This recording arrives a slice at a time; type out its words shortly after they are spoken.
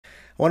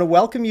I want to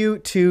welcome you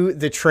to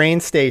the train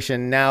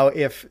station. Now,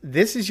 if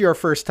this is your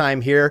first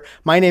time here,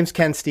 my name's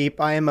Ken Steep.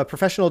 I am a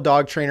professional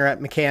dog trainer at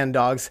McCann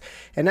Dogs.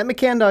 And at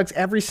McCann Dogs,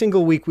 every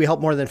single week, we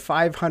help more than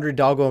 500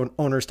 dog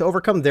owners to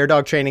overcome their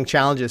dog training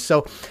challenges.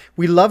 So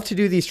we love to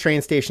do these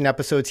train station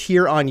episodes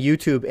here on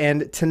YouTube.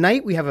 And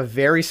tonight we have a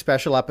very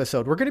special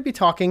episode. We're going to be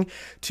talking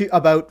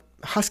about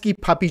Husky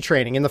puppy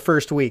training in the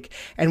first week.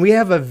 And we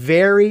have a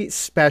very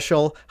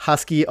special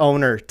Husky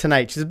owner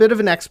tonight. She's a bit of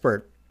an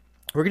expert.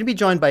 We're going to be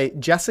joined by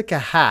Jessica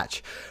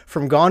Hatch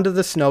from Gone to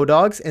the Snow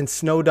Dogs and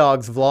Snow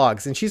Dogs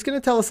Vlogs. And she's going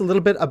to tell us a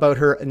little bit about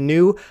her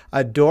new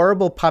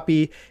adorable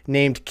puppy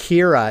named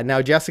Kira.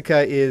 Now,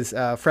 Jessica is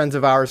friends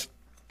of ours.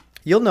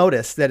 You'll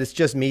notice that it's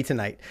just me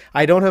tonight.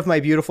 I don't have my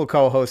beautiful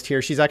co-host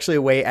here. She's actually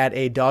away at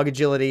a dog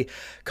agility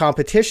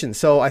competition.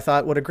 So I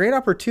thought, what a great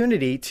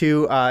opportunity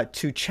to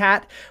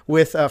chat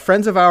with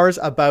friends of ours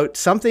about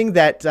something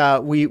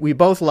that we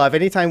both love.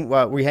 Anytime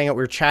we hang out,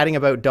 we're chatting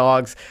about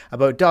dogs,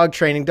 about dog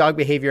training, dog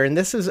behavior. And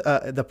this is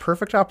the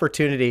perfect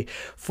opportunity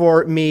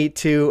for me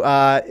to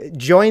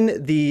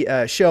join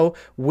the show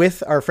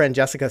with our friend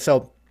Jessica.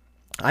 So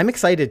I'm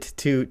excited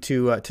to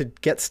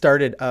get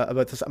started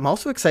about this. I'm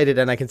also excited,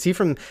 and I can see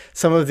from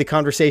some of the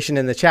conversation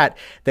in the chat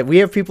that we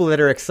have people that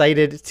are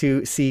excited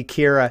to see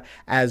Kira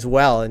as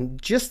well.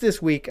 And just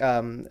this week,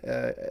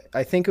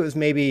 I think it was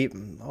maybe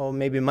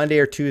Monday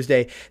or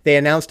Tuesday, they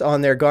announced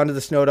on their Gone to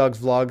the Snow Dogs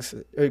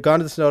vlogs, Gone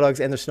to the Snow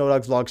Dogs and the Snow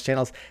Dogs Vlogs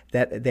channels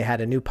that they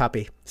had a new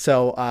puppy.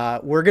 So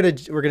we're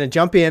gonna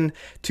jump in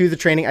to the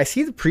training. I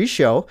see the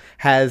pre-show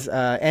has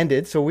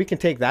ended, so we can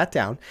take that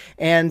down.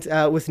 And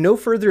with no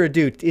further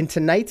ado, in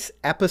tonight's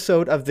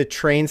episode of the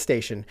train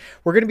station,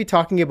 we're going to be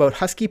talking about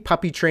Husky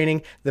puppy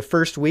training the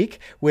first week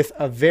with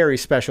a very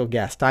special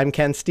guest. I'm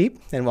Ken Steep,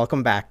 and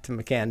welcome back to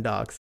McCann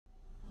Dogs.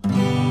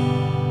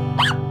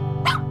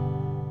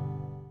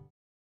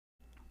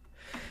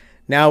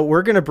 Now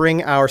we're going to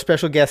bring our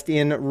special guest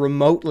in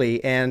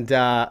remotely, and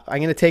I'm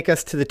going to take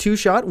us to the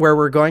two-shot where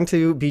we're going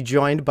to be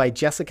joined by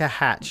Jessica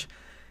Hatch.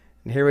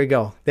 And here we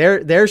go.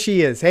 There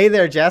she is. Hey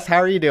there, Jess. How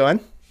are you doing?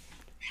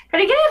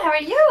 Pretty good. How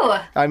are you?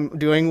 I'm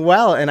doing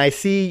well, and I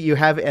see you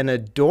have an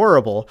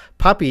adorable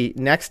puppy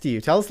next to you.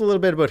 Tell us a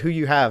little bit about who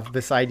you have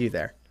beside you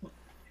there.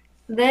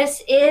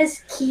 This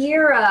is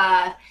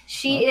Kira.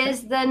 She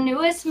is the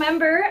newest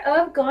member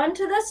of Gone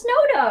to the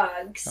Snow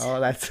Dogs. Oh,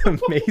 that's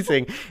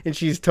amazing. And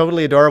she's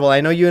totally adorable. I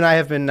know you and I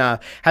have been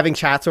having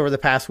chats over the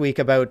past week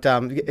about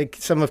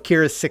some of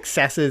Kira's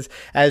successes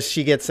as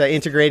she gets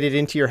integrated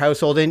into your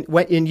household.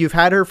 And you've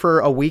had her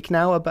for a week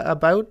now,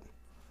 about?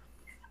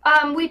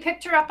 We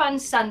picked her up on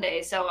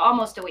Sunday, so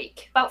almost a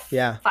week, about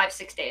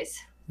 5-6 days.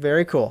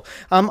 Very cool.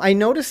 I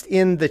noticed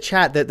in the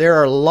chat that there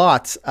are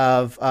lots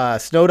of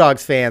Snow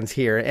Dogs fans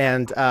here,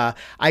 and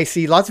I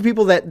see lots of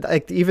people that,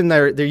 like, even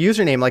their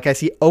username, like I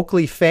see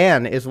Oakley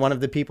Fan is one of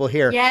the people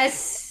here.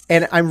 Yes.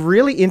 And I'm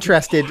really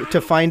interested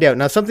to find out.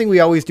 Now, something we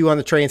always do on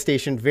the train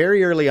station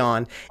very early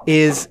on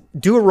is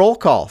do a roll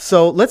call.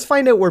 So let's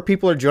find out where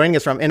people are joining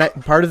us from. And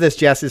part of this,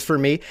 Jess, is for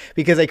me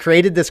because I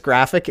created this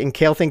graphic and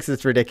Kale thinks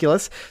it's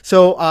ridiculous.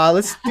 So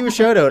let's do a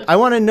shout out. I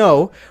want to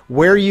know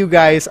where you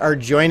guys are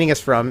joining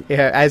us from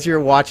as you're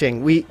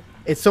watching.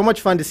 It's so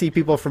much fun to see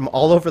people from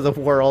all over the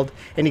world.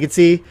 And you can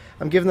see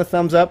I'm giving the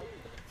thumbs up,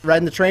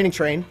 riding the training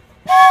train.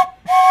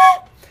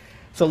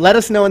 So let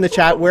us know in the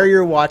chat where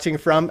you're watching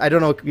from. I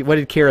don't know, what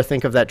did Kira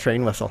think of that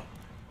train whistle?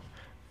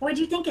 What did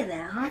you think of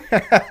that,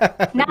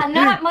 huh?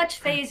 not much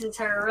phases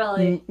her,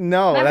 really.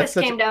 No. Memphis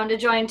came down to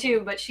join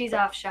too, but she's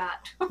off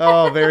shot.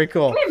 Oh, very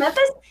cool. Come here,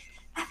 Memphis.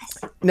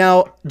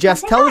 Now,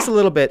 Jess, tell us a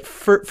little bit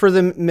for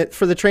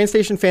the train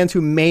station fans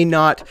who may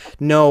not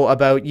know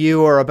about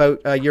you or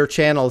about your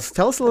channels.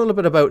 Tell us a little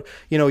bit about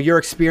your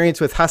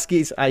experience with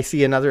Huskies. I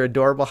see another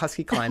adorable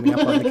Husky climbing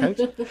up on the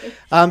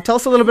couch. Tell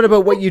us a little bit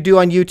about what you do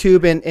on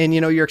YouTube and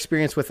your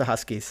experience with the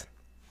Huskies.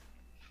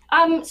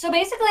 So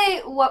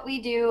basically, what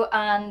we do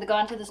on the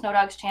Gone to the Snow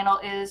Dogs channel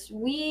is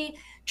we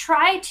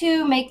try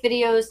to make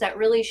videos that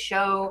really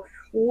show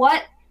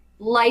what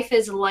life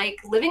is like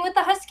living with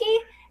the Husky.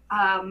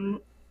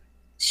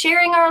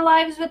 Sharing our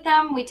lives with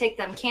them. We take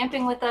them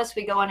camping with us.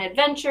 We go on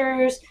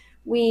adventures.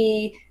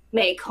 We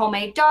make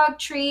homemade dog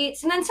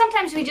treats. And then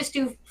sometimes we just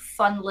do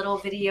fun little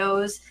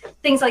videos,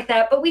 things like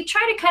that. But we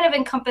try to kind of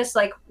encompass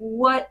like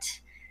what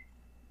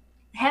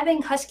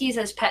having Huskies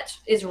as pets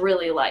is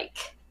really like.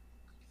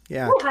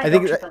 Yeah, I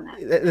think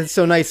it's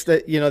so nice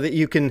that that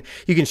you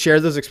can share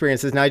those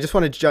experiences. Now, I just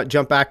want to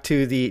jump back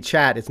to the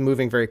chat. It's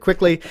moving very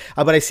quickly,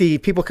 but I see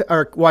people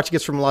are watching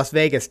us from Las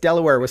Vegas,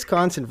 Delaware,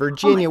 Wisconsin,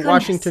 Virginia,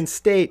 Washington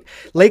State,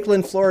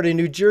 Lakeland, Florida,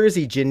 New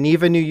Jersey,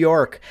 Geneva, New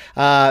York,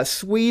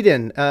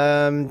 Sweden,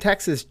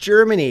 Texas,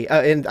 Germany,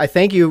 and I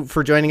thank you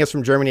for joining us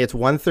from Germany. It's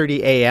 1:30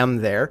 a.m.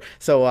 there,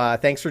 so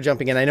thanks for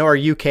jumping in. I know our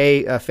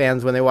UK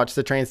fans, when they watch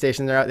the train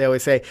station, they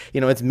always say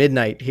it's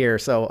midnight here.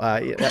 So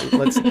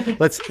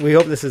we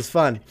hope this is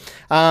fun.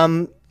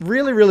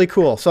 Really, really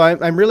cool. So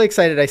I'm really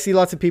excited. I see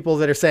lots of people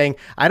that are saying,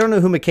 I don't know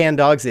who McCann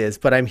Dogs is,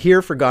 but I'm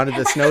here for Gone to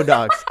the Snow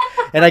Dogs.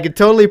 And I could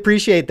totally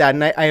appreciate that.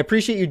 And I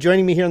appreciate you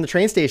joining me here on the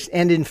train station.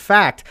 And in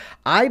fact,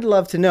 I'd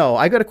love to know,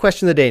 I got a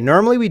question of the day.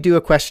 Normally we do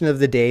a question of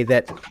the day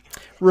that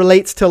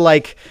relates to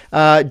like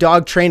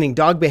dog training,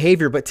 dog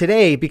behavior. But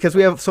today, because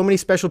we have so many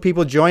special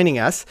people joining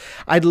us,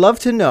 I'd love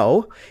to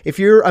know if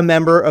you're a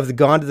member of the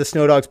Gone to the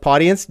Snow Dogs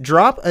Pawdience,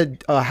 drop a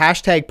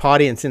hashtag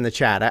Pawdience in the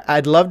chat.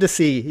 I'd love to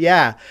see.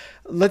 Yeah.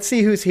 Let's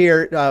see who's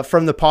here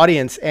from the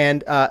Pawdience.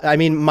 And I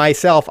mean,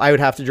 myself, I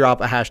would have to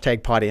drop a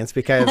hashtag Pawdience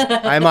because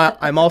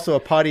I'm also a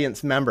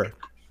Pawdience member.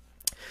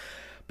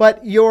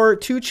 But your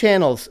two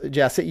channels,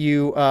 Jess, that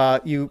you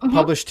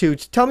publish two.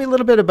 Tell me a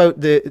little bit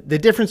about the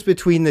difference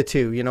between the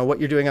two. You know, what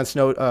you're doing on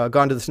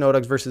Gone to the Snow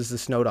Dogs versus the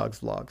Snow Dogs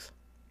vlogs.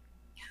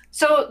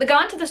 So the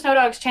Gone to the Snow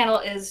Dogs channel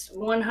is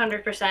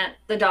 100%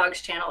 the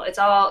dogs channel. It's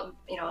all,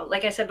 you know,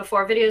 like I said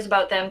before, videos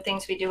about them,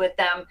 things we do with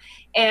them,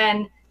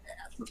 and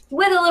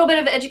with a little bit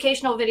of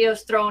educational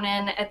videos thrown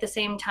in at the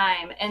same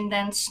time. And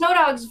then Snow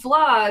Dogs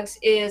Vlogs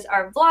is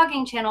our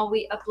vlogging channel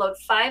we upload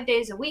 5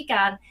 days a week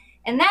on.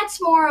 And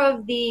that's more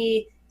of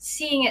the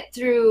seeing it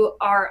through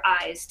our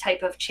eyes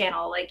type of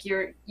channel. Like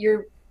you're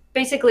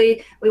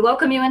basically, we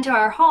welcome you into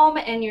our home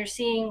and you're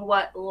seeing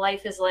what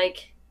life is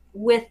like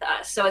with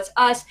us. So it's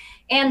us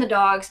and the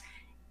dogs,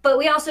 but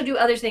we also do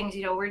other things.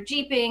 You know, we're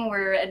jeeping,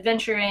 we're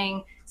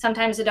adventuring.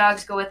 Sometimes the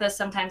dogs go with us,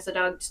 sometimes the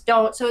dogs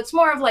don't. So it's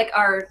more of like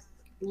our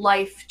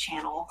life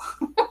channel.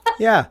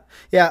 Yeah.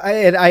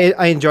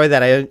 I enjoy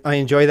that. I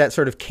enjoy that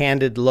sort of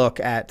candid look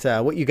at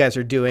what you guys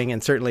are doing,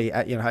 and certainly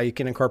you know, how you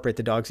can incorporate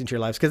the dogs into your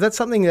lives, because that's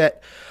something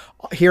that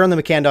here on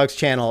the McCann Dogs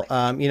channel,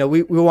 you know,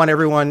 we want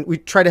everyone, we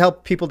try to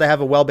help people to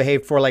have a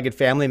well-behaved four-legged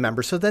family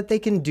member so that they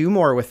can do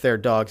more with their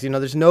dogs. You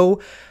know,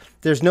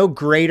 there's no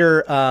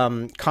greater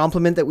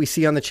compliment that we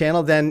see on the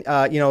channel than,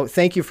 you know,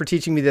 thank you for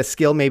teaching me this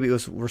skill. Maybe it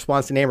was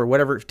response to name or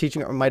whatever,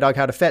 teaching my dog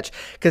how to fetch,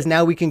 because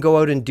now we can go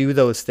out and do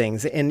those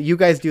things. And you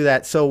guys do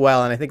that so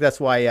well. And I think that's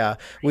why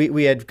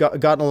we had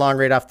gotten along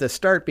right off the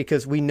start,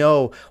 because we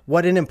know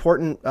what an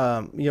important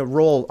you know,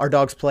 role our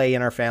dogs play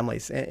in our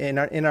families, in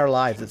our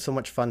lives. It's so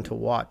much fun to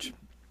watch.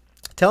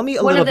 Tell me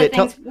a little bit.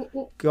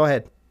 Go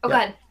ahead. Oh, go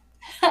ahead.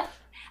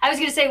 I was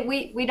going to say,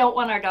 we don't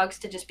want our dogs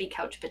to just be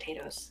couch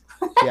potatoes.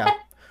 Yeah.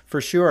 For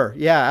sure.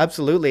 Yeah,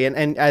 absolutely.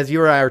 And as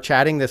you and I were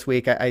chatting this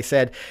week, I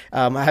said,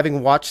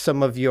 having watched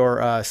some of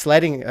your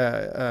sledding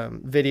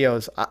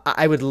videos,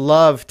 I would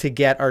love to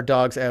get our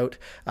dogs out,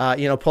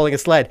 you know, pulling a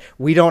sled.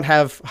 We don't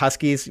have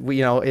Huskies. We,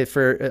 you know,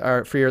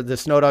 for the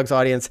Snow Dogs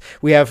audience,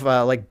 we have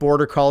like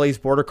Border Collies,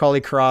 Border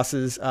Collie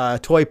crosses,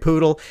 toy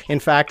poodle, in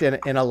fact, and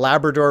a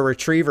Labrador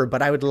Retriever.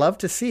 But I would love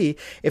to see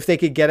if they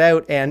could get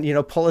out and, you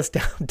know, pull us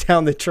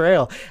down the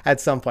trail at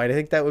some point. I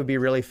think that would be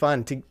really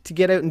fun to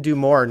get out and do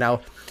more.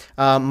 Now,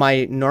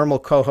 my normal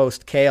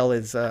co-host, Kale,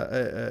 is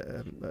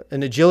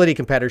an agility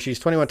competitor. She's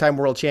 21-time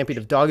world champion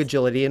of dog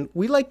agility. And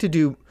we like to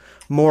do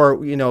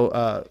more, you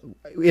know,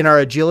 in our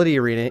agility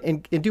arena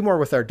and do more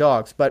with our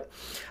dogs. But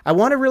I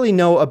want to really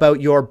know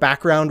about your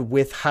background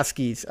with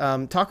Huskies.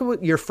 Talk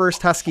about your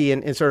first Husky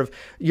and sort of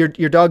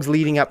your dogs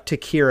leading up to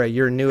Kira,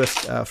 your newest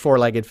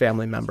four-legged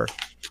family member.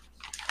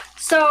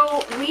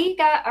 So we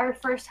got our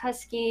first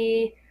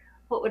Husky,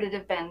 what would it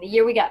have been? The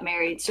year we got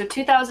married. So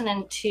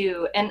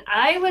 2002. And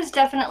I was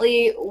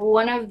definitely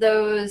one of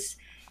those,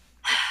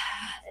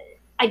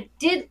 I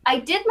did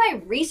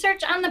my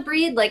research on the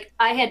breed. Like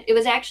it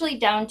was actually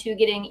down to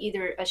getting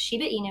either a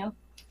Shiba Inu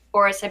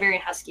or a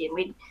Siberian Husky.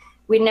 And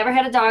we'd never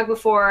had a dog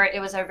before. It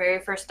was our very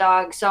first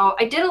dog. So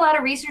I did a lot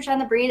of research on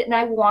the breed, and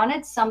I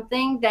wanted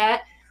something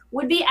that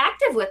would be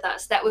active with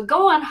us, that would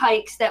go on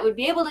hikes, that would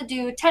be able to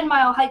do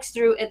 10-mile hikes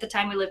through, at the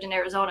time we lived in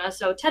Arizona.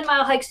 So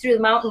 10-mile hikes through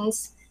the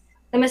mountains.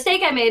 The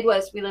mistake I made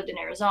was we lived in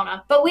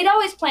Arizona, but we'd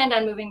always planned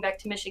on moving back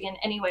to Michigan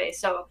anyway.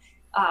 So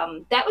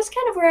that was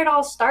kind of where it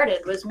all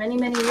started, was many,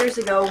 many years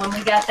ago when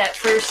we got that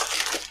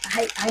first,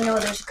 I know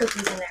there's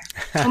cookies in there,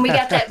 when we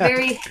got that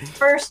very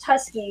first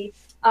Husky.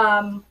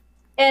 And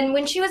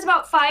when she was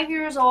about 5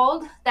 years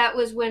old, that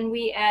was when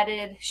we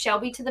added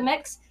Shelby to the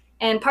mix.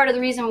 And part of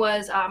the reason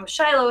was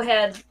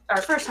Shiloh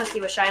our first Husky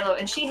was Shiloh,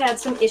 and she had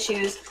some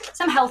issues,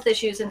 some health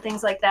issues and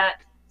things like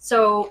that.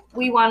 So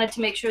we wanted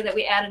to make sure that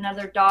we added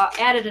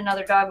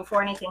another dog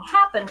before anything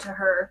happened to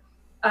her.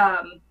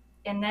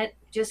 And that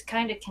just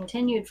kind of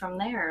continued from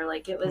there.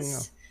 Like it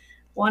was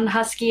one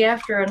Husky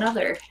after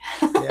another.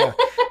 Yeah,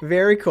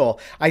 very cool.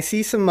 I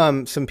see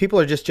some people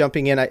are just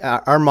jumping in.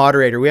 Our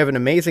moderator, we have an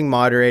amazing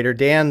moderator,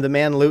 Dan, the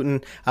man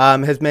Luton,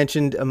 has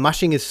mentioned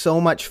mushing is so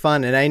much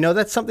fun. And I know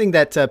that's something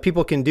that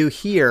people can do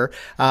here,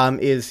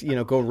 is, you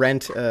know, go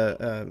rent,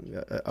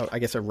 I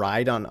guess, a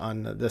ride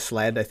on the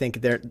sled. I think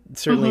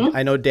certainly,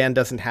 I know Dan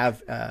doesn't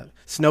have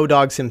snow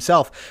dogs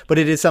himself, but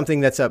it is something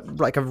that's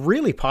like a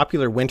really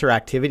popular winter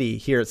activity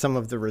here at some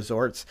of the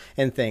resorts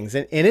and things.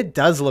 And it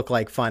does look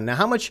like fun. Now,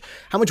 how much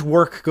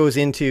work goes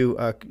into,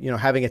 you know,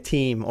 having a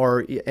team,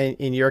 or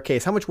in your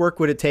case, how much work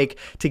would it take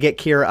to get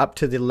Kira up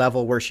to the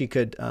level where she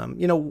could,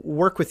 you know,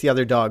 work with the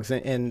other dogs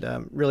and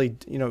really,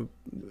 you know,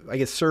 I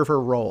guess serve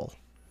her role?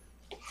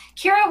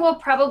 Kira will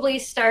probably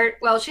start,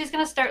 well, she's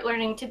going to start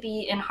learning to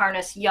be in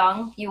harness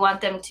young. You want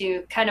them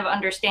to kind of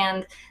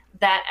understand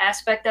that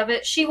aspect of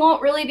it. She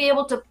won't really be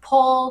able to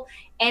pull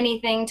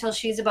anything till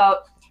she's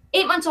about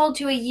 8 months old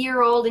to a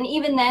year old. And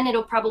even then,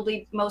 it'll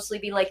probably mostly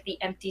be like the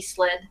empty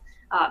sled.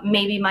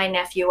 Maybe my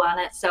nephew on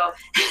it. So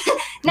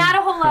not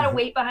a whole lot of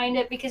weight behind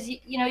it because,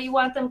 you know, you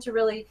want them to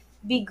really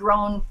be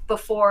grown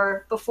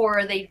before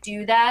they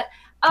do that.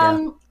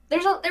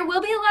 There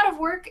will be a lot of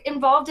work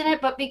involved in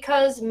it, but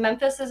because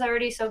Memphis is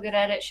already so good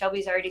at it,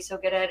 Shelby's already so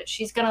good at it,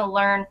 she's going to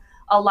learn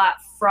a lot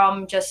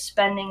from just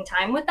spending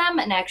time with them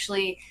and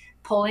actually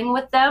pulling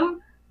with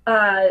them.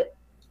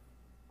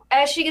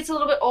 As she gets a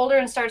little bit older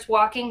and starts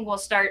walking, we'll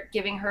start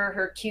giving her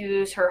her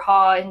cues, her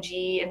haw and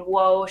gee and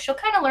whoa. She'll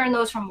kind of learn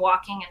those from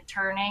walking and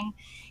turning.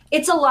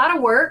 It's a lot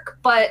of work,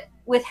 but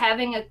with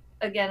having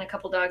a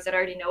couple dogs that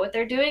already know what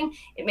they're doing,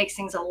 it makes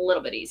things a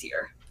little bit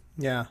easier.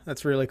 Yeah,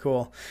 that's really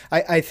cool.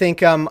 I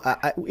think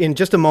in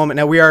just a moment,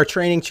 now we are a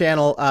training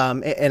channel,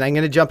 and I'm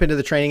going to jump into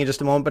the training in just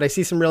a moment, but I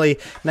see some really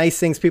nice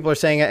things people are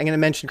saying. I'm going to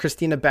mention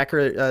Christina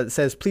Becker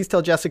says, please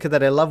tell Jessica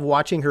that I love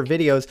watching her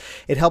videos.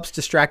 It helps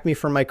distract me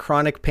from my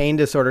chronic pain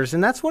disorders.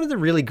 And that's one of the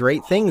really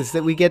great things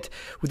that we get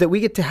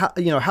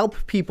to, help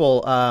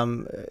people,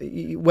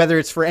 whether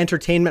it's for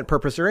entertainment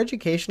purpose or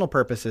educational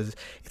purposes.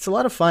 It's a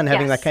lot of fun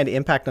having that kind of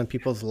impact on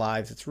people's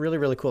lives. It's really,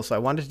 really cool. So I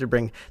wanted to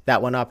bring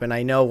that one up. And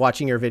I know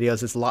watching your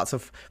videos is lots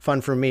of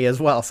fun for me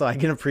as well, so I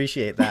can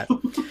appreciate that.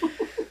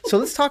 So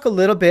let's talk a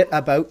little bit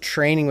about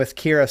training with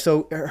Kira.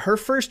 So her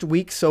first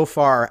week so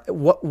far,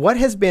 what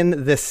has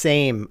been the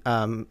same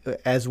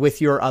as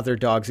with your other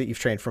dogs that you've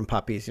trained from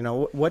puppies? You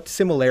know, what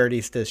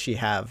similarities does she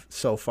have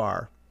so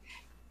far?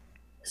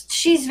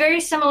 She's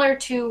very similar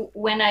to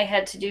when I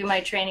had to do my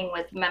training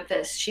with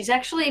Memphis. She's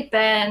actually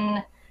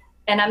been,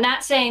 and I'm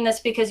not saying this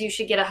because you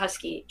should get a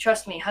Husky.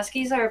 Trust me,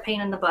 Huskies are a pain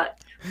in the butt,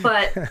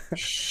 but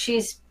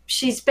she's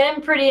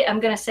been pretty,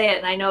 I'm going to say it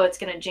and I know it's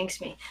going to jinx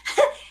me.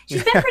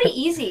 She's been pretty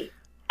easy.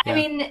 Yeah. I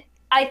mean,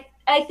 I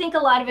think a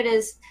lot of it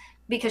is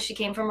because she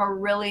came from a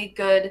really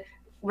good,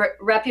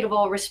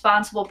 reputable,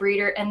 responsible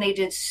breeder, and they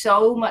did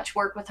so much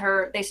work with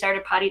her. They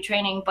started potty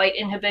training, bite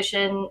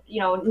inhibition,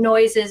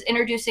 noises,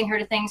 introducing her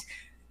to things.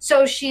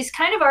 So she's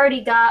kind of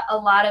already got a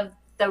lot of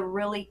the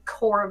really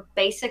core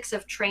basics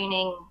of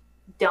training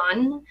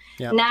done.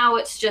 Yep. Now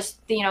it's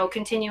just,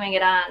 continuing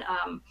it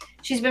on.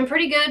 She's been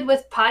pretty good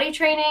with potty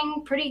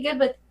training, pretty good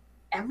with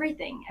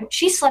everything.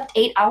 She slept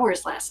 8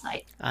 hours last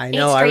night. I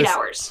know. 8 straight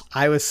hours.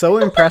 I was so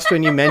impressed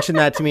when you mentioned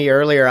that to me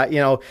earlier,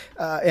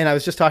 and I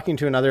was just talking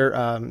to another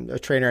a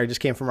trainer. I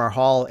just came from our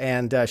hall,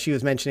 and she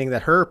was mentioning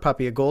that her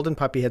puppy, a golden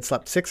puppy, had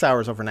slept 6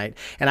 hours overnight.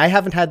 And I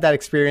haven't had that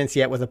experience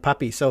yet with a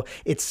puppy. So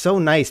it's so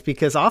nice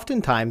because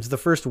oftentimes the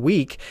first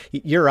week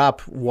you're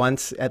up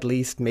once at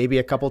least, maybe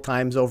a couple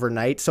times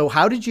overnight. So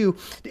how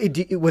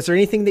was there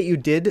anything that you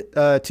did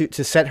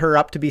to set her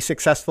up to be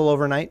successful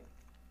overnight?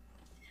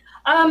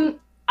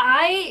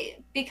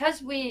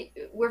 Because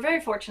we're very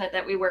fortunate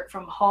that we work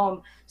from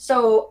home.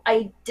 So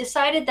I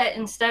decided that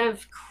instead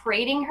of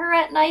crating her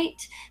at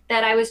night,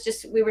 that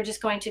we were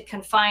just going to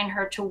confine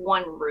her to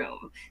one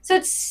room. So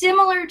it's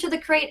similar to the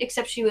crate,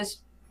 except she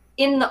was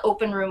in the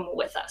open room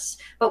with us.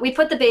 But we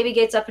put the baby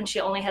gates up and she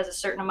only has a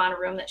certain amount of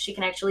room that she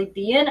can actually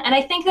be in. And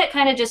I think that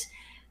kind of just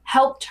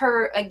helped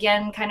her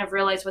again, kind of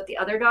realize what the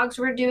other dogs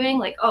were doing.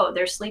 Like, oh,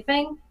 they're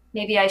sleeping.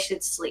 Maybe I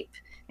should sleep.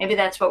 Maybe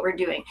that's what we're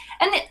doing.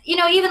 And,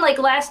 even like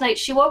last night,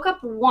 she woke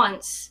up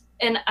once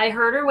and I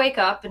heard her wake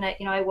up and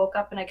I woke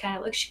up and I kind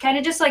of looked, she kind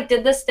of just like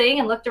did this thing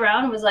and looked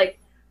around and was like,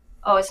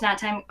 oh, it's not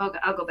time. Oh,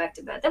 I'll go back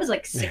to bed. That was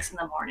like 6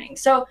 a.m.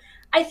 So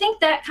I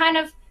think that kind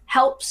of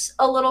helps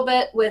a little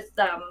bit with,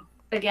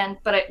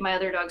 my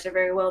other dogs are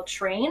very well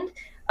trained.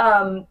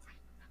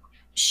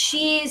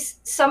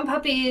 Some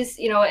puppies,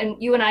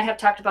 and you and I have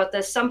talked about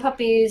this, some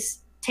puppies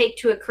take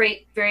to a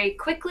crate very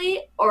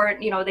quickly, or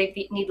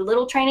they need a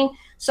little training.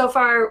 So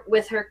far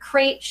with her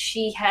crate,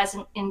 she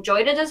hasn't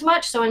enjoyed it as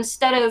much. So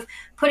instead of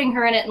putting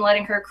her in it and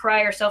letting her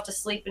cry herself to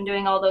sleep and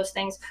doing all those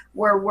things,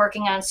 we're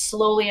working on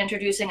slowly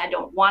introducing. I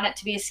don't want it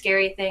to be a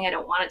scary thing. I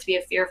don't want it to be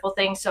a fearful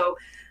thing. So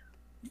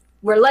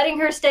we're letting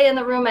her stay in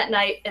the room at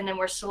night, and then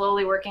we're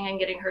slowly working on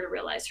getting her to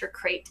realize her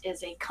crate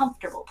is a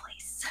comfortable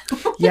place.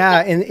 Yeah,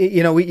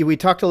 and we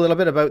talked a little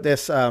bit about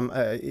this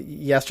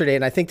yesterday,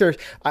 and I think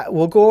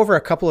we'll go over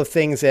a couple of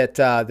things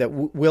that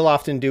we'll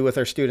often do with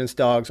our students'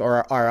 dogs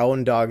or our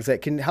own dogs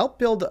that can help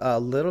build a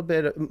little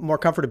bit more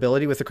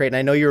comfortability with the crate. And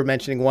I know you were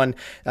mentioning one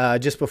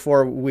just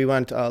before we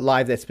went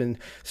live that's been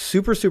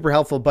super, super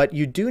helpful. But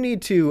you do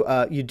need to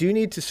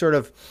sort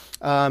of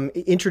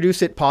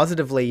introduce it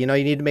positively. You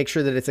need to make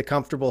sure that it's a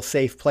comfortable,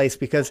 safe place,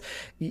 because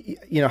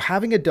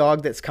having a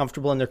dog that's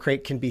comfortable in their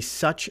crate can be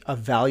such a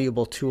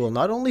valuable tool,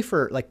 not only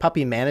for like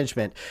puppy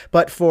management,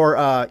 but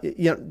for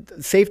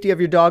safety of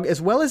your dog,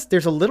 as well as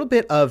there's a little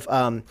bit of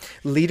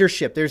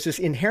leadership. There's this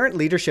inherent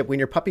leadership when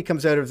your puppy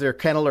comes out of their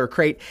kennel or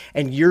crate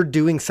and you're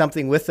doing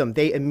something with them.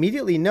 They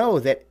immediately know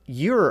that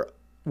you're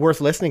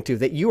worth listening to,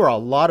 that you are a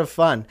lot of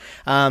fun.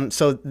 Yes.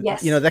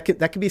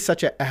 That could be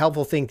such a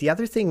helpful thing. The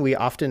other thing we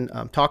often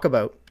talk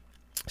about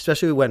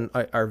especially when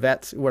our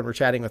vets, when we're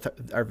chatting with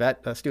our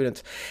vet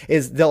students,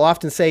 is they'll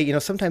often say, you know,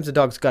 sometimes the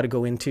dog's got to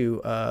go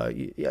into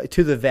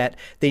to the vet.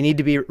 They need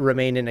to be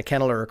remain in a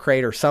kennel or a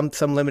crate or some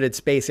limited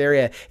space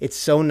area. It's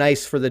so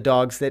nice for the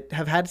dogs that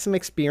have had some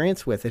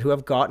experience with it, who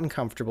have gotten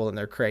comfortable in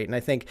their crate. And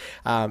I think,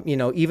 you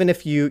know, even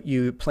if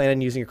you plan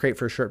on using a crate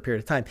for a short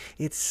period of time,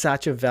 it's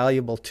such a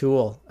valuable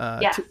tool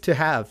to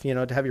have, you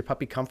know, to have your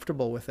puppy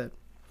comfortable with it.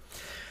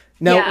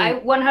 Now, yeah, I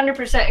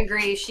 100%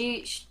 agree.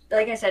 She,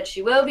 like I said,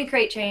 she will be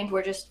crate trained.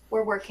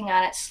 We're working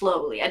on it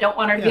slowly. I don't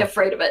want her to be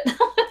afraid of it.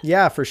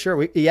 Yeah, for sure.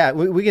 We can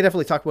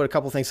definitely talk about a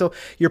couple things. So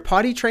your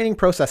potty training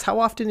process,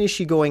 how often is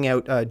she going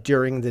out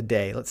during the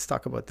day? Let's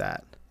talk about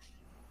that.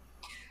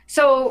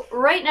 So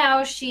right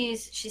now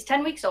she's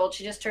 10 weeks old.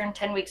 She just turned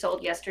 10 weeks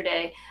old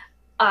yesterday.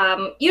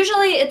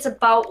 Usually it's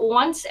about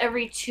once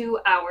every 2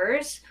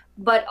 hours,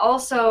 but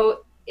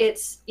also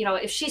it's, you know,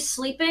 if she's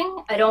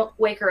sleeping, I don't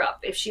wake her up.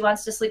 If she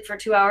wants to sleep for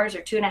 2 hours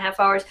or 2.5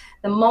 hours,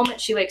 the moment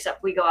she wakes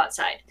up, we go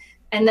outside.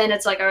 And then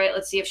it's like, all right,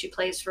 let's see if she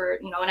plays for,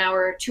 you know, an hour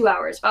or 2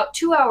 hours. About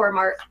 2 hour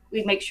mark,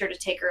 we make sure to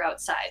take her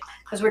outside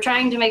because we're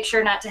trying to make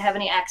sure not to have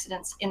any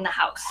accidents in the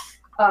house.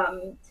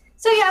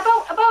 So yeah,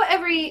 about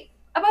every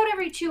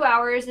 2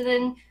 hours, and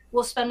then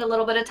we'll spend a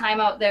little bit of time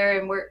out there.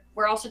 And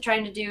we're also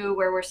trying to do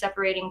where we're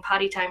separating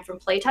potty time from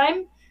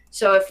playtime.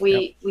 So if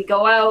we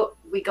go out,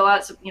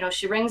 you know,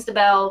 she rings the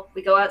bell,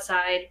 we go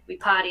outside, we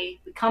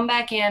potty, we come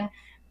back in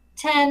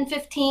 10,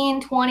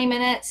 15, 20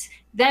 minutes.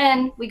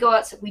 Then we go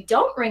outside, we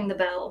don't ring the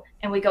bell,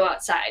 and we go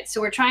outside. So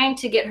we're trying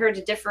to get her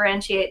to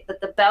differentiate that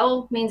the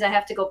bell means I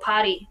have to go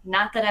potty,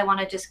 not that I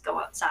want to just go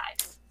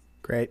outside.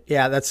 Great.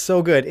 Yeah, that's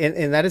so good.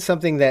 And that is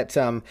something that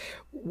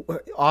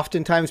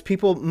oftentimes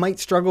people might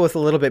struggle with a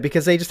little bit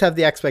because they just have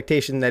the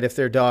expectation that if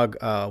their dog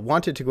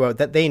wanted to go out,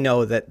 that they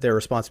know that their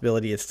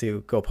responsibility is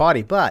to go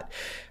potty. But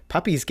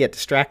puppies get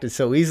distracted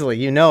so easily.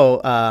 You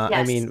know, yes.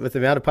 I mean, with the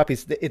amount of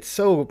puppies, it's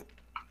so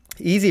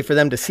easy for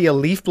them to see a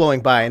leaf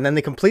blowing by and then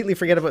they completely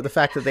forget about the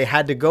fact that they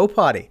had to go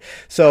potty.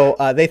 So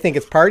they think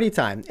it's party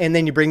time, and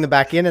then you bring them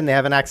back in and they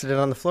have an accident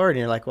on the floor and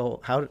you're like,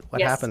 well,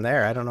 what happened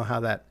there? I don't know how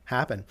that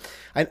happened.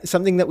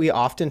 Something that we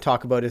often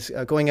talk about is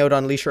going out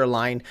on leash or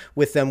line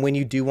with them when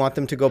you do want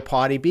them to go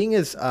potty, being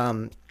as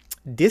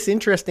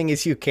disinteresting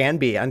as you can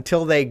be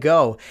until they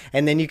go,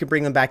 and then you can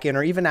bring them back in,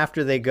 or even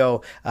after they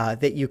go,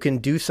 that you can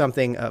do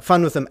something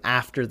fun with them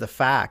after the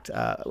fact.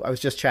 I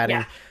was just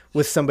chatting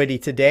with somebody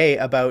today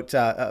about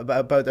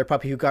their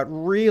puppy who got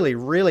really,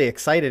 really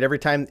excited every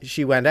time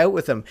she went out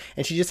with them,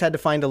 and she just had to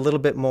find a little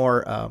bit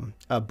more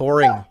a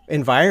boring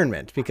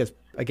environment because,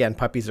 again,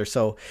 puppies are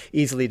so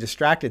easily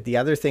distracted. The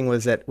other thing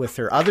was that with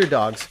her other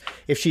dogs,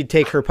 if she'd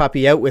take her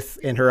puppy out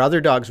and her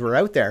other dogs were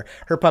out there,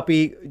 her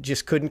puppy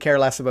just couldn't care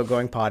less about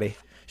going potty.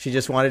 She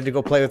just wanted to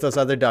go play with those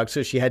other dogs.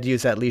 So she had to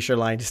use that leash or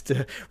line just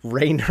to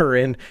rein her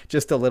in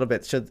just a little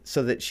bit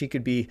so that she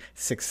could be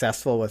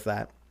successful with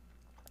that.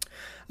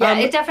 Yeah,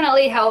 it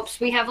definitely helps.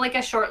 We have like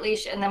a short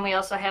leash, and then we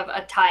also have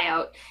a tie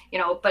out, you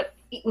know, but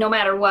no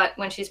matter what,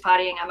 when she's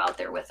pottying, I'm out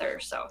there with her.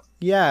 So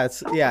yeah,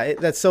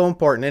 that's so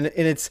important.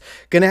 And it's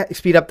going to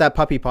speed up that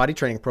puppy potty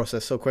training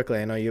process so quickly.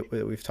 I know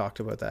we've talked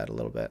about that a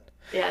little bit.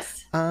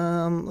 Yes.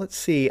 Let's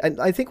see.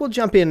 I think we'll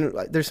jump in.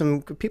 There's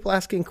some people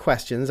asking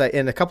questions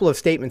and a couple of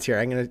statements here.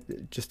 I'm going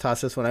to just toss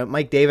this one out.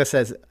 Mike Davis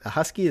says, a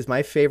Husky is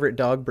my favorite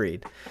dog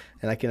breed.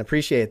 And I can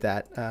appreciate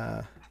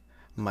that.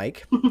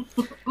 Mike.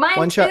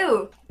 Mine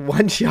too.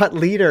 One Shot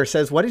Leader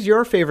says, what is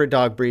your favorite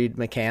dog breed,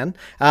 McCann?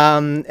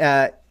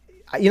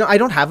 You know, I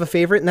don't have a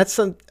favorite,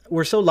 and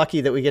we're so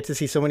lucky that we get to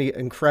see so many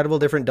incredible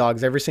different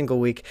dogs every single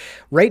week.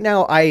 Right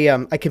now,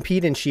 I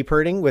compete in sheep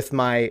herding with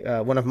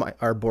one of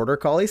our border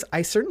collies.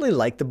 I certainly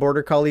like the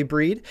border collie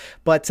breed,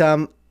 but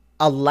a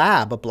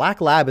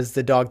black lab is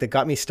the dog that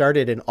got me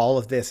started in all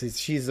of this.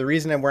 She's the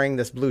reason I'm wearing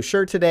this blue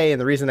shirt today,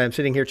 and the reason I'm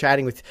sitting here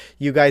chatting with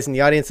you guys in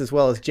the audience as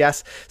well as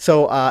Jess.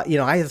 So, you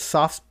know, I have a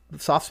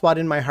soft spot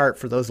in my heart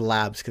for those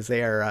labs because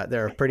they're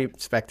a pretty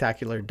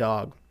spectacular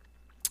dog.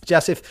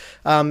 Jess,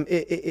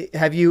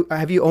 have you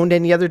owned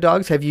any other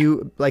dogs? Have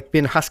you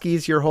been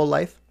Huskies your whole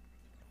life?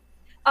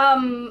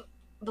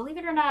 Believe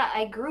it or not,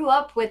 I grew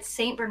up with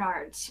Saint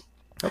Bernards.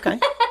 Okay,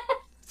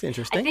 that's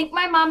interesting. I think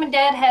my mom and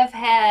dad have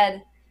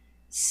had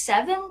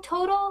 7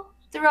 total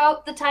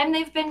throughout the time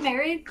they've been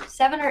married,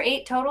 7 or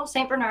 8 total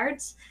Saint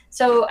Bernards.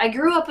 So I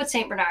grew up with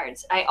Saint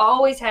Bernards. I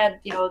always had,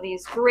 you know,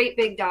 these great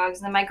big dogs,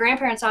 and then my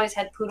grandparents always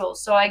had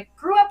poodles. So I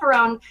grew up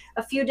around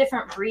a few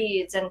different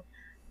breeds. And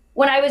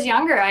when I was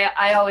younger,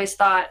 I always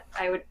thought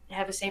I would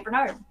have a Saint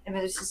Bernard. I mean,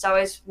 it was just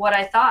always what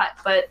I thought.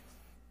 But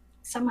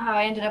somehow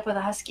I ended up with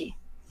a Husky.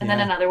 And then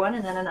another one,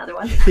 and then another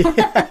one.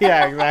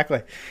 Yeah,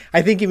 exactly.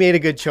 I think you made a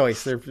good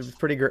choice. They're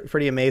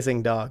pretty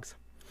amazing dogs.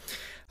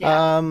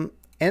 Yeah.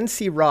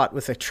 NC Rot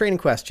with a training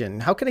question.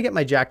 How can I get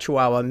my Jack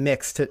Chihuahua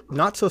mixed to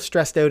not so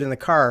stressed out in the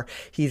car?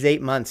 He's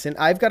 8 months. And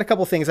I've got a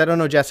couple things. I don't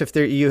know, Jess, if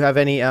you have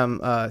any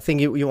thing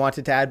you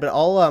wanted to add, but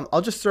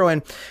I'll just throw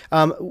in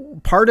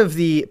part of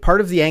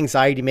the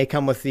anxiety may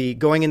come with the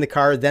going in the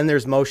car, then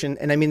there's motion.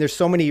 And I mean, there's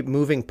so many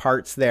moving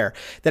parts there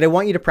that I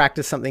want you to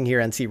practice something here,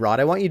 NC Rot.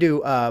 I want you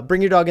to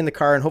bring your dog in the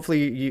car, and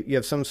hopefully you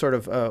have some sort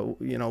of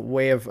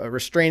way of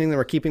restraining them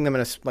or keeping them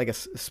in a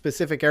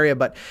specific area,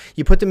 but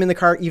you put them in the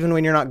car even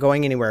when you're not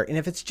going anywhere. And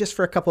if it's just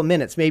for a couple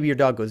minutes, maybe your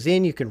dog goes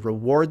in, you can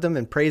reward them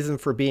and praise them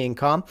for being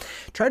calm.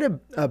 Try to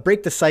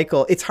break the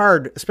cycle. It's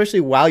hard, especially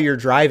while you're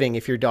driving,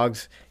 if your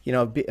dog's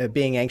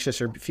being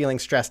anxious or feeling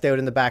stressed out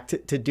in the back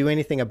to do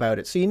anything about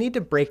it. So you need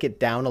to break it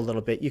down a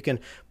little bit. You can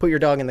put your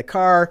dog in the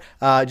car,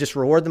 just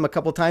reward them a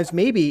couple times,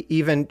 maybe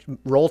even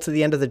roll to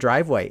the end of the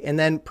driveway and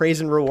then praise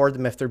and reward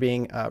them if they're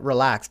being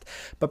relaxed.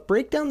 But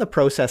break down the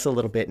process a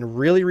little bit and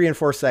really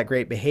reinforce that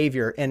great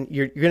behavior. And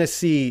you're going to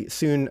see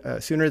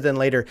sooner than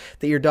later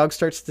that your dog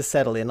starts to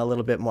settle in a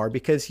little bit more,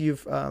 because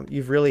you've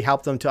really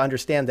helped them to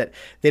understand that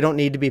they don't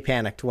need to be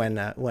panicked when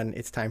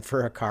it's time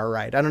for a car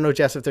ride. I don't know,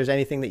 Jess, if there's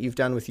anything that you've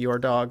done with your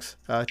dogs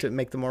to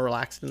make them more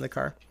relaxed in the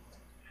car.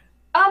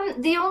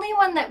 The only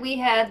one that we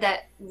had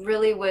that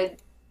really would,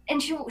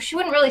 and she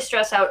wouldn't really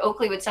stress out.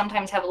 Oakley would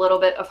sometimes have a little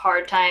bit of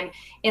hard time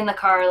in the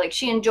car. Like,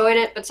 she enjoyed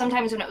it, but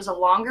sometimes when it was a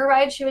longer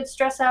ride, she would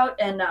stress out.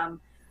 And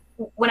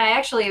when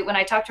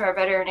I talked to our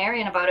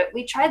veterinarian about it,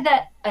 we tried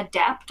that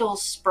Adaptil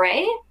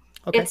spray.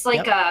 Okay. It's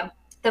like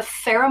the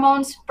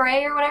pheromone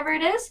spray or whatever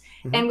it is.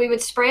 Mm-hmm. And we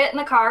would spray it in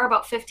the car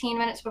about 15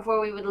 minutes before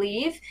we would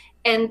leave.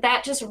 And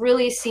that just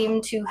really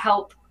seemed to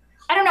help.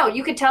 I don't know.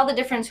 You could tell the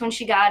difference when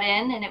she got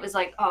in, and it was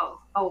like,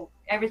 oh,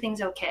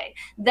 everything's okay.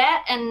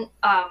 That and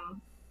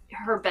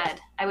her bed.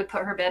 I would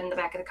put her bed in the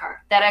back of the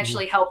car. That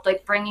actually helped,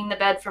 like bringing the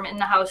bed from in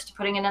the house to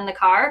putting it in the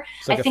car.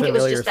 Like I think it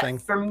was just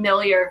that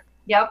familiar.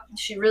 Yep.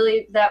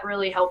 That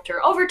really helped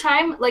her. Over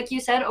time, like you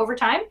said,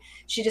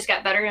 she just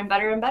got better and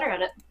better and better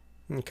at it.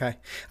 Okay.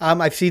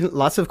 I've seen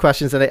lots of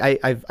questions that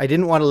I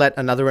didn't want to let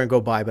another one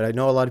go by, but I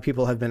know a lot of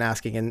people have been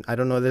asking, and I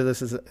don't know whether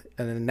this is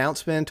an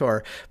announcement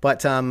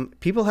but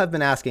people have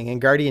been asking,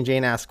 and Guardian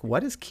Jane asked,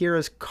 what is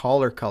Kira's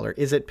collar color?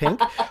 Is it pink?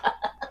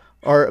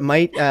 or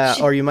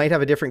you might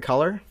have a different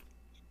color?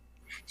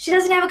 She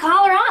doesn't have a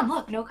collar on.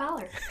 Look, no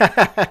collar.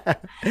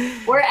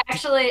 We're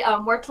actually,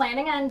 we're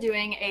planning on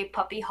doing a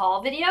puppy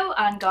haul video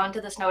on Gone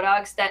to the Snow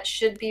Dogs that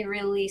should be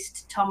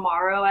released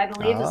tomorrow, I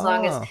believe, as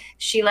long as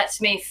she lets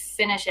me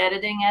finish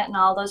editing it and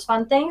all those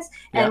fun things.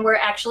 Yep. And we're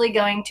actually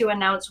going to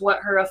announce what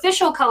her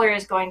official color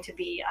is going to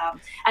be.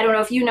 I don't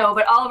know if you know,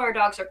 but all of our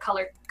dogs are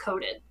color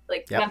coded.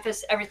 Like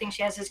Memphis, everything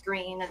she has is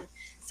green. And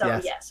so,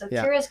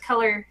 Kira's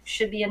color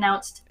should be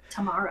announced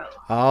tomorrow.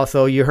 Oh,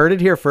 so you heard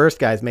it here first,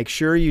 guys. Make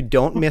sure you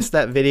don't miss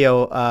that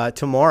video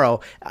tomorrow.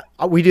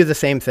 We do the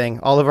same thing.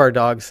 All of our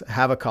dogs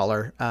have a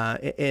color,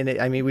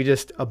 and we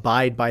just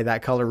abide by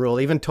that color rule.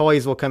 Even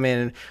toys will come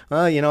in,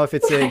 and if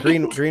it's a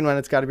green one,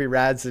 it's got to be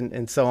Rad's,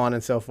 and so on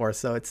and so forth.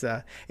 So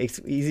it's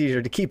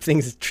easier to keep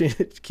things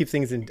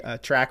in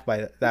track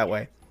by that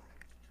way.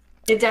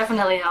 It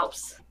definitely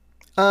helps.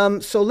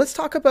 So let's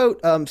talk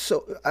about,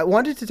 so I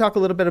wanted to talk a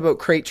little bit about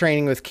crate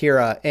training with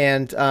Kira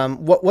and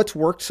what's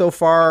worked so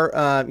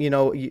far.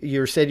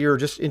 You said you're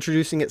just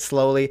introducing it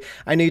slowly.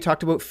 I know you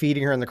talked about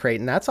feeding her in the crate,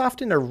 and that's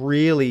often a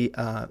really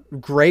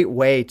great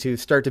way to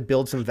start to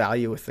build some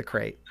value with the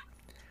crate.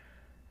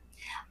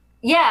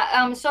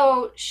 Yeah,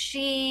 so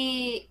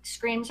she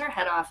screams her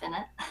head off in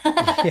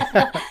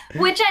it,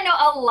 which I know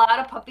a lot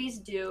of puppies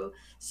do.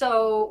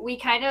 So we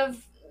kind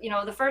of,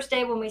 the first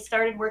day when we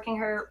started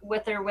working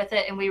with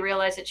it and we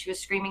realized that she was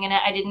screaming in it,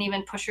 I didn't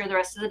even push her the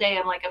rest of the day.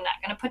 I'm like, I'm not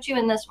going to put you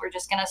in this. We're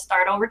just going to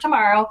start over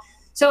tomorrow.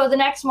 So the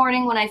next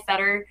morning when I fed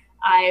her,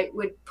 I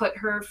would put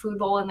her food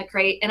bowl in the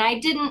crate, and I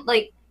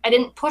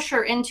didn't push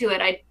her into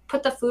it. I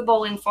put the food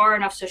bowl in far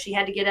enough so she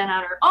had to get in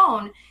on her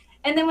own.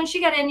 And then when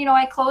she got in,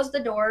 I closed the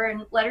door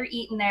and let her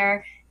eat in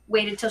there,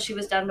 waited till she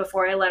was done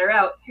before I let her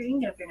out. Here, you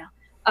can get up here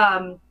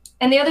now.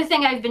 And the other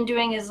thing I've been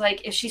doing is,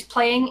 like,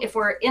 if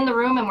we're in the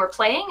room and we're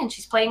playing and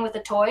she's playing with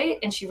a toy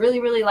and she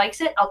really, really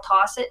likes it, I'll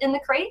toss it in the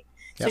crate.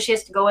 Yep. So she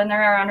has to go in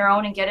there on her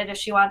own and get it if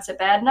she wants it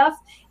bad enough.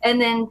 And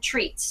then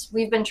treats.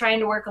 We've been trying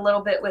to work a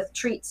little bit with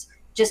treats,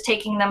 just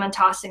taking them and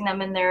tossing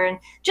them in there. And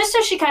just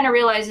so she kind of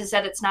realizes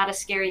that it's not a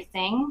scary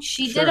thing.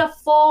 She did a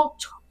full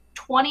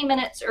 20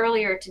 minutes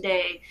earlier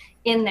today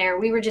in there.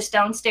 We were just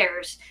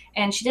downstairs,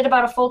 and she did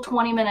about a full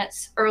 20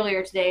 minutes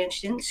earlier today, and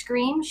she didn't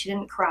scream. She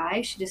didn't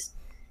cry.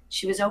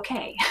 She was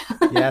okay.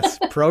 Yes,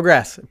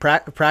 progress.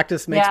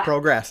 Practice makes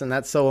progress, and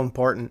that's so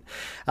important.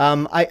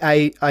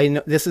 I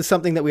know this is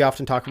something that we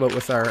often talk about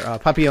with our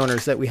puppy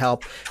owners that we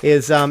help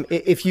is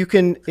if you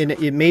can, and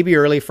it may be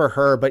early for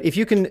her, but if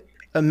you can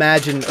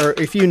imagine, or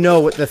if you know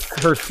what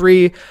her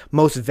three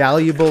most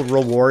valuable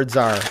rewards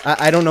are.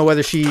 I don't know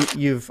whether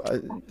you've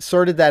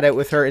sorted that out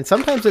with her. And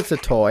sometimes it's a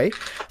toy,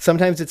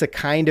 sometimes it's a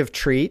kind of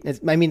treat.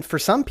 I mean, for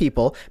some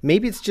people,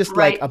 maybe it's just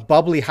Right. like a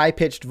bubbly, high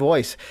pitched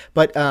voice.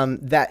 But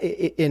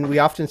and we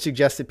often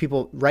suggest that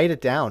people write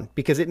it down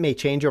because it may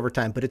change over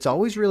time. But it's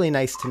always really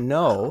nice to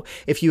know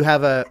if you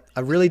have a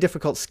really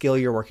difficult skill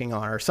you're working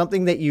on, or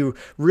something that you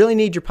really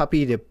need your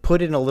puppy to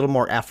put in a little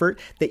more effort,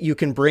 that you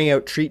can bring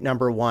out treat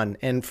number one.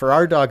 And for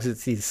our dogs,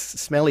 it's these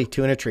smelly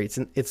tuna treats,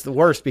 and it's the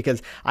worst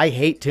because I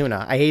hate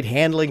tuna. I hate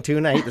handling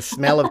tuna. I hate the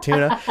smell of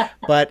tuna.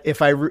 But if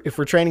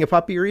we're training a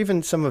puppy, or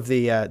even some of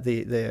the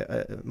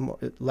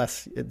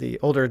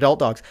older adult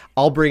dogs,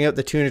 I'll bring out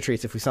the tuna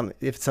treats if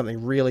it's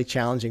something really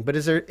challenging. But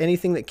is there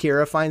anything that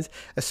Kira finds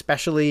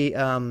especially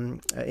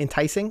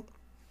enticing?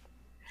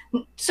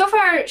 So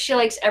far, she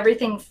likes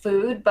everything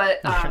food, but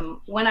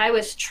when I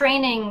was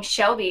training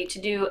Shelby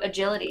to do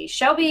agility,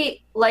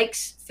 Shelby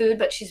likes food,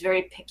 but she's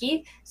very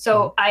picky.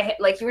 So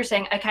like you were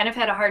saying, I kind of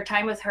had a hard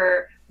time with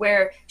her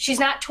where she's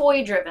not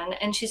toy driven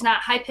and she's not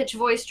high pitched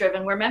voice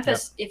driven, where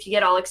Memphis, if you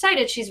get all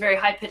excited, she's very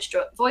high pitched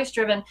voice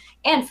driven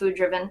and food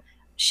driven.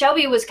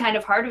 Shelby was kind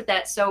of hard with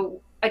that.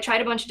 So I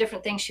tried a bunch of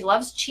different things. She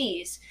loves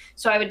cheese.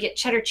 So I would get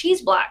cheddar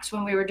cheese blocks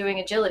when we were doing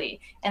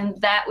agility. And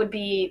that would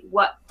be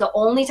the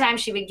only time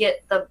she would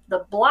get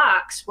the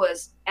blocks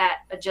was at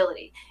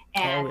agility.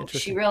 And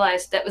she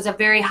realized that was a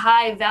very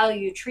high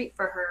value treat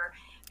for her.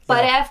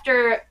 But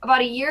after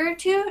about a year or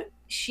two,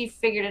 she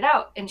figured it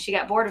out and she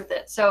got bored with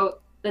it. So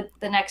the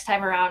next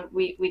time around,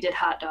 we did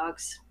hot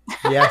dogs.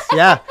 Yes,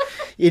 yeah.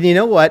 And you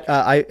know what?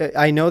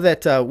 I know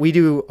that we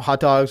do hot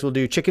dogs, we'll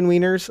do chicken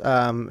wieners,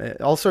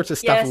 all sorts of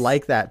stuff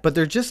like that. But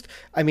they're just,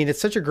 I mean, it's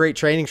such a great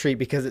training treat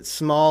because it's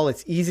small,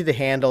 it's easy to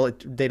handle.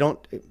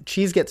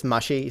 Cheese gets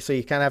mushy, so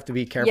you kind of have to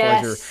be careful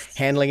as you're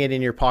handling it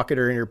in your pocket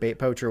or in your bait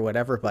pouch or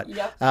whatever. But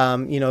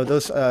you know,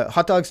 those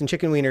hot dogs and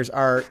chicken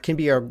wieners can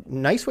be a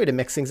nice way to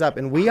mix things up.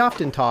 And we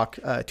often talk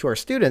to our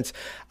students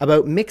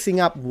about mixing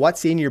up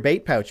what's in your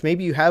bait pouch.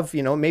 Maybe you have,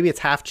 you know, maybe it's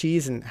half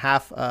cheese and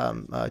half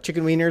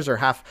chicken wieners or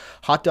half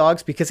hot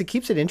dogs, because it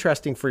keeps it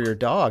interesting for your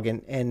dog.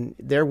 And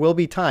there will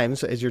be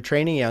times as you're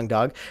training a young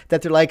dog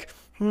that they're like,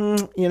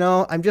 you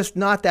know, I'm just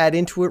not that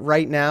into it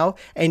right now.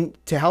 And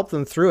to help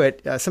them through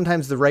it,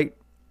 sometimes the right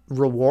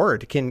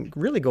reward can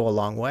really go a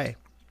long way.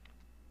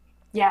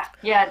 Yeah,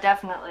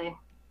 definitely.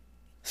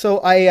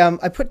 So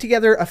I put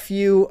together a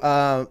few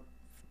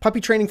puppy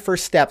training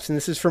first steps, and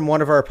this is from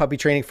one of our puppy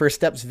training first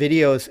steps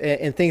videos,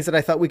 and things that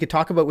I thought we could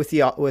talk about with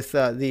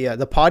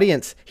the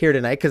Pawdience here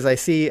tonight, because I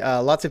see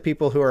lots of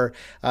people who are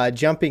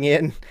jumping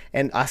in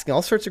and asking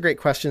all sorts of great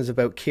questions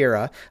about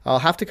Kira. I'll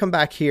have to come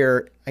back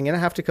here. I'm going to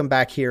have to come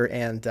back here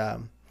and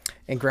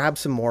grab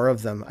some more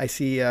of them. I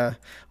see a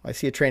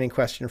training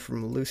question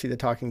from Lucy the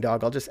Talking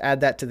Dog. I'll just add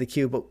that to the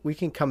queue, but we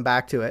can come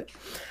back to it.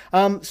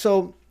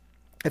 So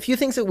a few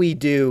things that we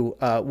do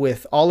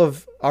with all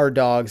of our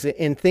dogs,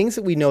 and things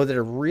that we know that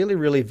are really,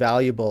 really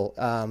valuable.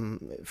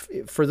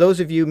 For those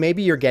of you,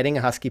 maybe you're getting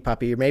a Husky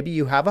puppy, or maybe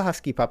you have a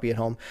Husky puppy at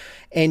home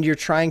and you're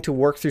trying to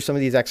work through some of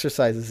these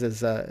exercises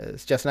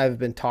as Jess and I have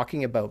been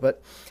talking about.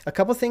 But a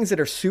couple things that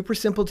are super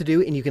simple to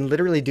do, and you can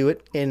literally do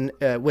it in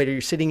whether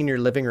you're sitting in your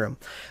living room.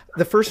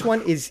 The first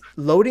one is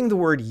loading the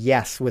word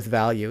yes with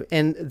value.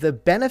 And the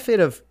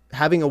benefit of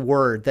having a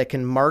word that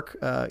can mark,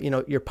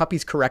 your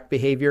puppy's correct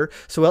behavior.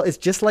 So, well, it's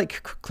just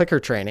like clicker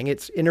training.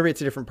 It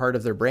innervates a different part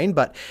of their brain,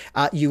 but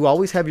you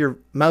always have your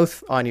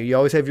mouth on you. You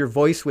always have your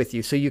voice with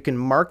you, so you can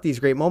mark these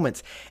great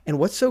moments. And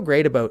what's so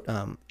great about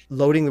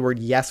loading the word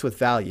yes with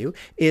value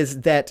is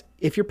that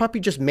if your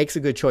puppy just makes a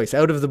good choice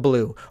out of the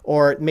blue,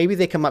 or maybe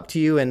they come up to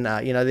you and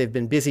they've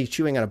been busy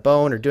chewing on a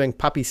bone or doing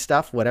puppy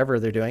stuff, whatever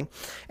they're doing,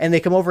 and they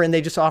come over and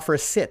they just offer a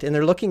sit and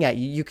they're looking at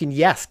you, you can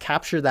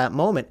capture that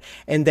moment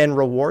and then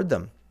reward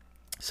them.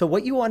 So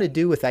what you want to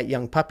do with that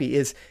young puppy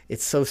is,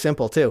 it's so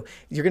simple too.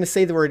 You're going to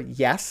say the word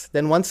yes,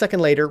 then 1 second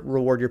later,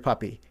 reward your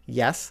puppy.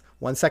 Yes,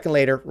 1 second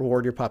later,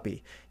 reward your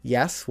puppy.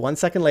 Yes, 1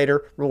 second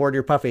later, reward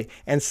your puppy,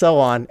 and so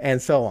on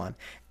and so on.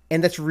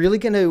 And that's really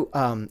going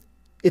to,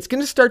 it's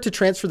going to start to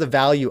transfer the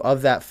value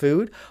of that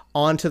food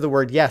onto the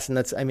word yes. And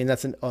that's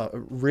a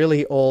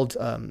really old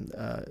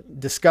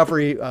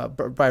discovery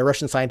by a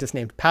Russian scientist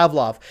named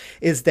Pavlov,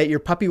 is that your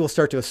puppy will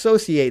start to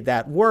associate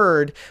that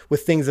word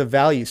with things of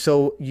value.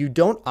 So you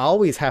don't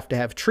always have to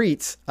have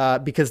treats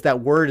because that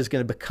word is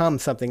going to become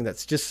something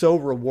that's just so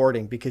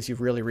rewarding because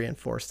you've really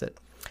reinforced it.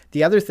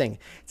 The other thing,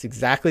 it's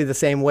exactly the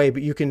same way,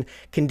 but you can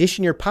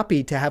condition your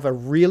puppy to have a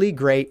really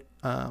great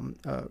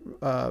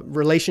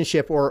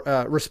relationship or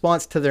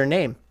response to their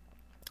name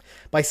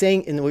by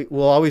saying, and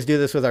we'll always do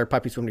this with our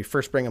puppies when we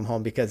first bring them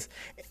home, because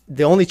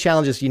the only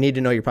challenge is you need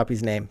to know your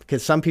puppy's name,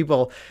 because some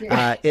people,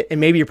 and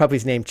maybe your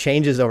puppy's name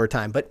changes over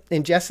time, but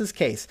in Jess's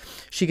case,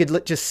 she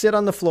could just sit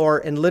on the floor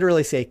and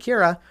literally say,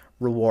 Kira,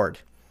 reward.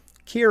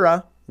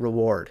 Kira,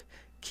 reward.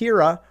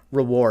 Kira,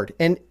 reward.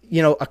 And,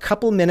 you know, a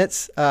couple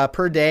minutes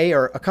per day,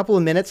 or a couple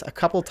of minutes, a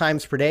couple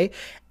times per day.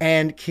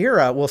 And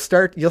Kira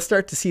you'll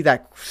start to see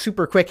that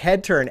super quick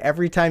head turn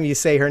every time you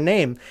say her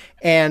name.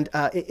 And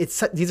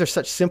these are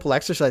such simple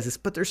exercises,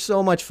 but they're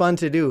so much fun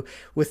to do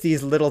with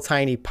these little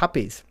tiny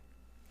puppies.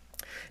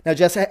 Now,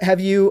 Jess,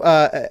 have you,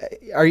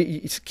 are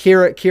you,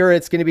 Kira,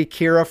 it's going to be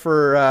Kira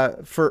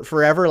for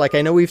forever? Like,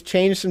 I know we've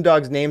changed some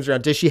dogs' names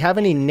around. Does she have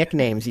any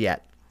nicknames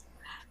yet?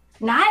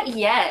 Not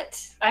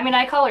yet. I mean,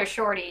 I call her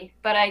Shorty,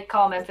 but I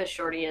call Memphis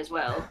Shorty as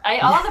well.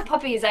 All the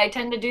puppies, I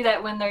tend to do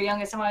that when they're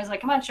youngest. I'm always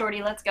like, come on,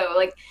 Shorty, let's go.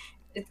 Like,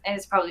 and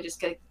it's probably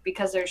just good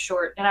because they're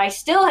short. And I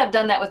still have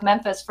done that with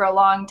Memphis for a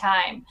long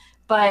time,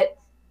 but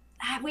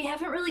we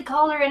haven't really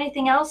called her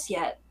anything else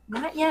yet.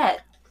 Not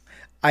yet.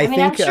 I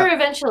mean, I'm sure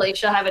eventually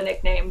she'll have a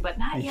nickname, but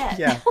not yet.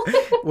 Yeah.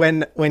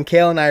 When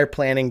Kale and I are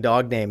planning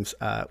dog names,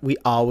 we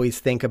always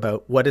think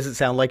about, what does it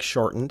sound like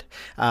shortened?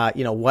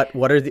 You know,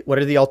 what are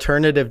the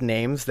alternative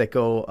names that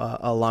go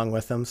along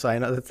with them? So I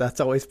know that's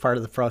always part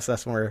of the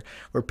process when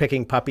we're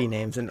picking puppy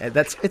names, and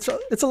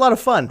it's a lot of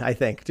fun, I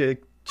think, to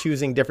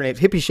choosing different names.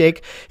 Hippie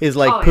Shake is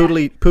like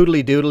Poodly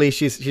Doodly.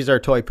 She's our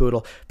toy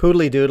poodle.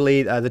 Poodly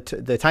Doodly,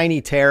 the Tiny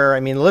Terror. I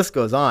mean, the list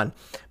goes on.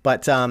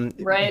 But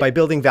by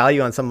building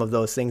value on some of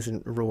those things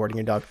and rewarding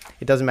your dog,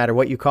 it doesn't matter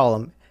what you call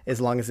them,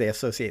 as long as they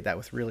associate that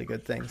with really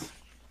good things.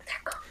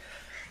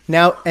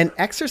 Now, an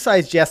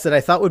exercise, Jess, that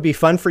I thought would be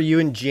fun for you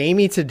and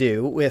Jamie to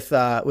do with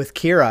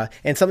Kira,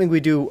 and something we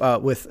do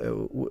with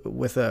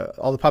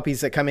all the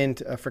puppies that come in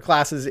for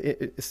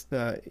classes,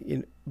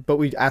 but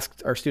we ask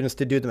our students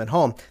to do them at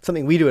home.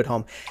 Something we do at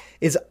home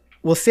is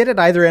we'll sit at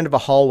either end of a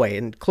hallway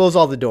and close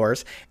all the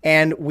doors,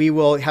 and we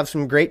will have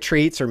some great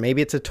treats, or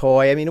maybe it's a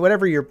toy. I mean,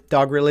 whatever your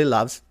dog really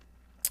loves.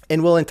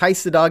 And we'll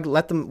entice the dog,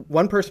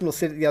 one person will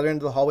sit at the other end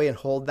of the hallway and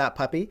hold that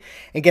puppy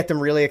and get them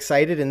really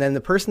excited. And then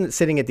the person that's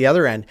sitting at the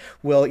other end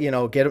will,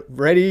 get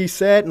ready,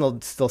 set, and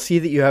they'll see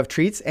that you have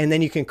treats. And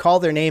then you can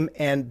call their name,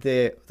 and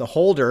the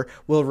holder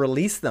will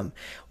release them.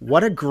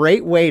 What a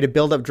great way to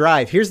build up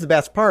drive. Here's the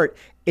best part,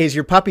 is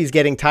your puppy's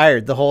getting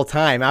tired the whole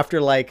time.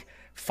 After like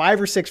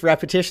 5 or 6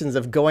 repetitions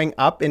of going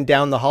up and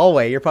down the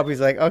hallway, your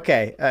puppy's like,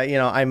 okay,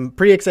 I'm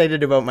pretty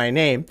excited about my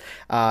name.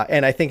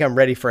 And I think I'm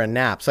ready for a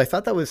nap. So I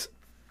thought that was,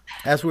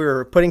 as we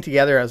were putting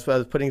together,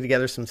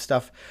 some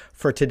stuff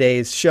for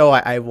today's show,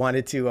 I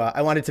wanted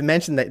to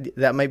mention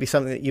that might be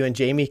something that you and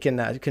Jamie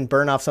can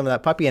burn off some of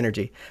that puppy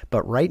energy.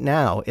 But right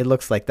now, it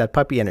looks like that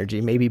puppy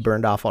energy may be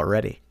burned off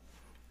already.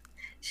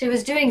 She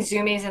was doing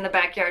zoomies in the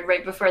backyard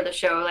right before the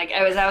show. Like,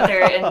 I was out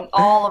there, and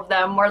all of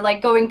them were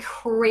like going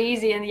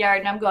crazy in the yard,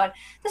 and I'm going,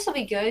 "This will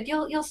be good.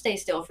 You'll stay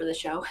still for the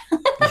show."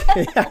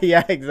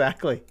 Yeah,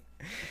 exactly.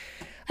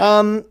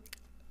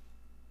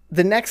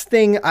 The next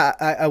thing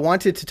I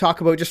wanted to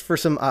talk about, just for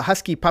some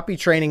Husky puppy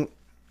training,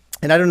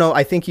 and I don't know,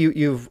 I think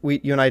you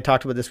and I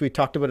talked about this. We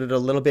talked about it a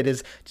little bit,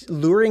 is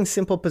luring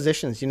simple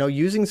positions,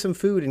 using some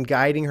food and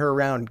guiding her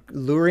around,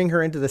 luring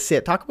her into the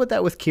sit. Talk about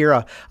that with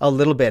Kira a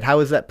little bit. How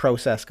has that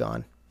process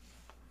gone?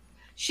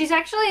 She's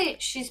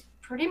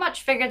pretty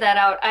much figured that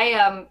out.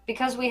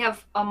 Because we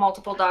have a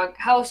multiple dog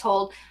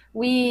household,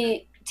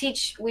 we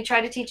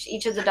try to teach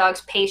each of the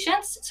dogs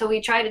patience. So we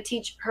try to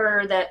teach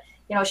her that,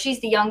 she's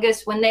the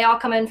youngest. When they all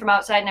come in from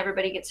outside and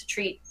everybody gets a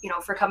treat,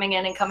 for coming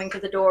in and coming to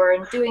the door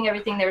and doing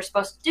everything they were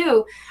supposed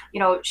to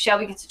do,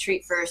 Shelby gets a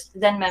treat first,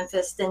 then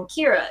Memphis, then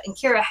Kira. And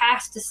Kira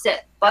has to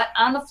sit butt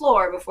on the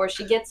floor before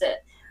she gets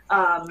it.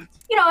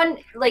 And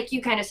like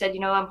you kind of said,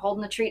 I'm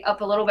holding the treat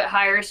up a little bit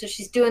higher. So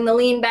she's doing the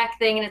lean back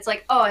thing, and it's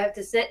like, oh, I have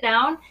to sit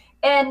down.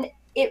 And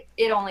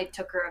it only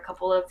took her a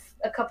couple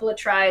of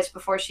tries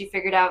before she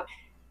figured out.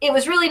 It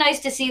was really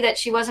nice to see that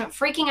she wasn't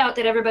freaking out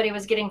that everybody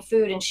was getting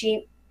food, and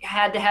she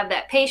had to have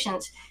that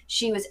patience.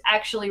 She was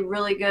actually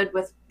really good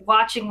with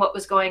watching what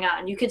was going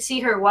on. You could see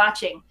her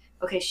watching.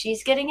 Okay,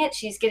 she's getting it.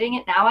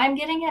 Now I'm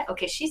getting it.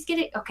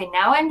 Okay,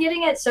 now I'm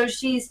getting it. So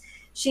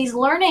she's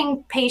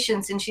learning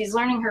patience, and she's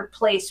learning her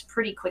place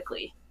pretty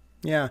quickly.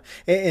 Yeah.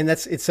 And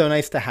it's so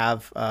nice to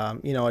have,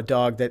 a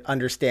dog that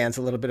understands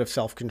a little bit of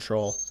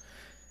self-control.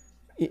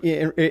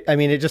 I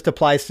mean, it just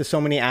applies to so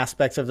many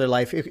aspects of their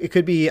life. It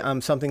could be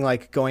something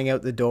like going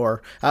out the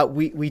door.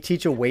 We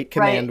teach a wait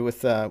command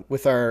with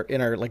our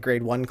like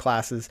grade 1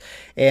 classes,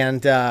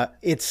 and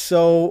it's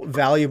so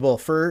valuable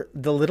for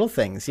the little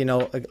things.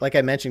 Like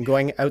I mentioned,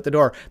 going out the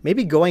door,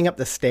 maybe going up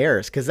the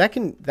stairs, because that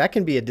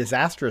can be a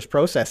disastrous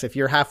process if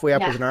you're halfway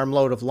up with an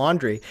armload of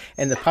laundry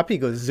and the puppy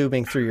goes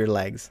zooming through your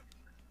legs.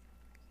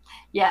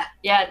 Yeah,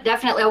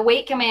 definitely. A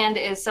wait command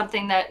is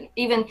something that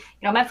even,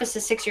 Memphis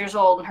is 6 years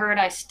old, and her and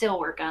I still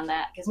work on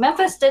that, because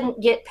Memphis didn't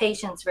get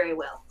patience very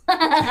well.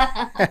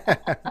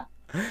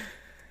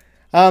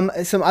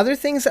 Some other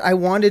things that I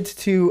wanted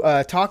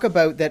to talk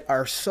about that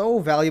are so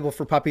valuable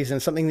for puppies,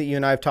 and something that you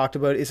and I have talked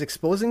about, is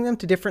exposing them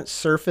to different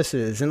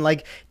surfaces and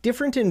like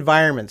different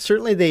environments.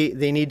 Certainly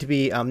they need to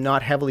be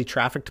not heavily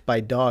trafficked by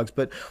dogs,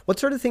 but what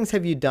sort of things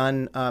have you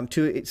done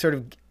to sort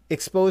of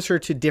expose her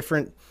to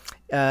different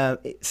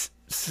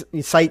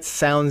sights,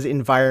 sounds,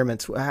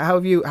 environments?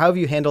 How have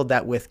you handled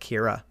that with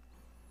Kira?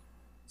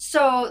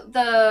 So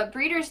the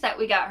breeders that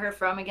we got her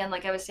from, again,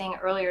 like I was saying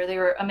earlier, they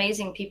were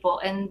amazing people,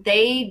 and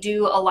they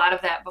do a lot of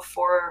that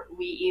before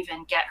we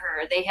even get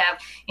her. They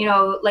have,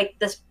 like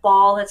this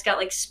ball that's got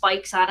like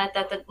spikes on it,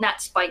 not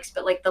spikes,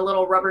 but like the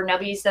little rubber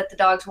nubbies that the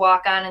dogs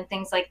walk on and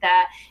things like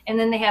that. And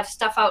then they have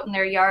stuff out in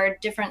their yard,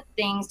 different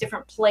things,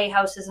 different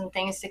playhouses and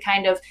things to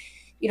kind of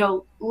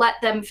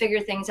let them figure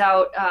things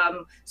out.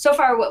 So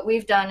far what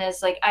we've done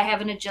is, like, I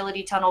have an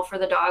agility tunnel for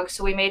the dog,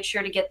 so we made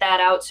sure to get that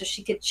out so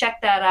she could check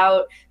that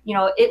out.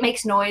 It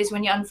makes noise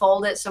when you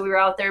unfold it, so we were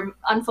out there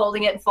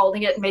unfolding it and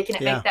folding it and making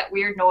it make that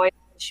weird noise.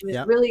 She was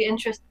really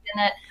interested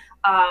in it.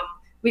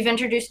 We've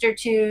introduced her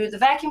to the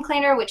vacuum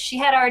cleaner, which she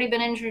had already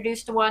been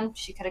introduced to one.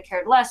 She could have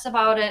cared less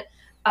about it.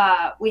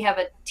 We have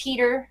a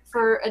teeter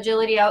for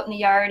agility out in the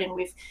yard, and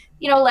we've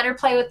let her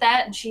play with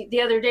that. And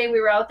the other day we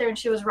were out there and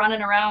she was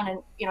running around,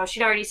 and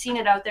she'd already seen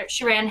it out there.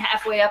 She ran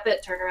halfway up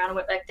it, turned around and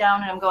went back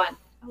down, and I'm going,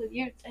 oh,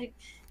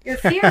 you're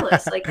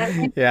fearless. Like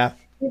that. Yeah,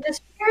 you're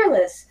just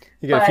fearless.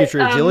 You got a future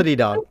agility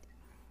dog.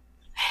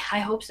 I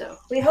hope so.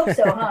 We hope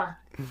so, huh?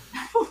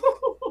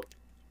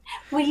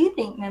 What do you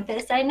think,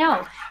 Memphis? I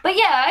know. But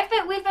yeah,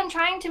 we've been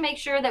trying to make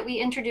sure that we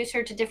introduce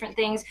her to different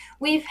things.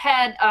 We've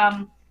had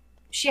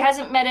she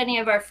hasn't met any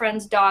of our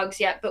friends' dogs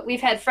yet, but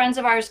we've had friends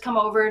of ours come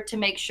over to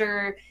make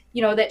sure,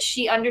 that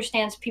she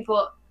understands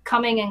people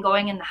coming and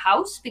going in the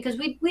house, because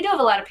we do have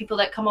a lot of people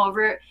that come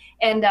over.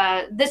 And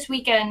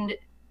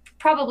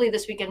probably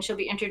this weekend, she'll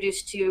be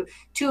introduced to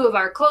two of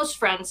our close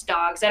friends'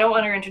 dogs. I don't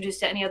want her introduced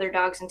to any other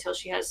dogs until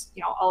she has,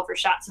 all of her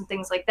shots and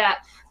things like that.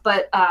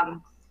 But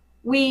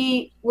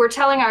we were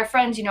telling our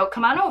friends,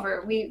 come on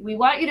over. We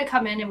want you to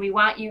come in, and we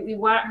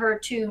want her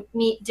to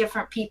meet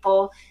different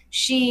people.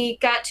 She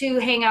got to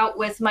hang out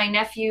with my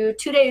nephew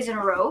 2 days in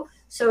a row.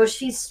 So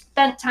she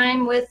spent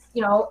time with,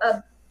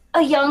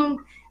 a young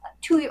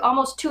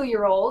almost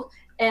 2-year-old.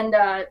 And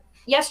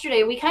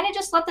yesterday we kind of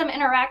just let them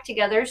interact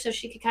together so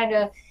she could kind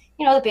of,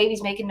 the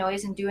baby's making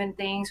noise and doing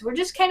things. We're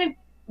just kind of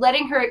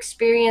letting her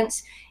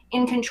experience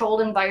in controlled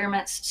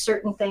environments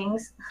certain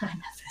things. I love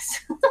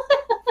this.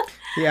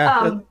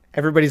 Yeah,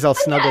 everybody's all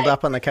snuggled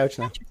up on the couch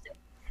now.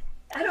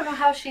 I don't know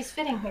how she's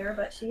fitting here,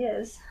 but she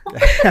is.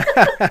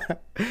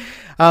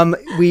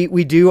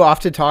 We do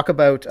often talk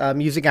about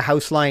using a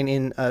house line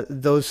in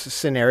those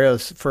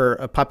scenarios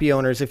for puppy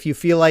owners. If you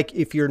feel like,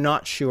 if you're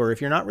not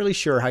really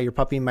sure how your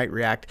puppy might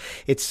react,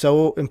 it's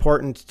so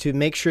important to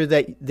make sure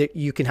that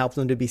you can help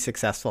them to be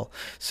successful.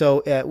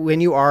 So when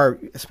you are,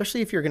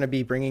 especially if you're going to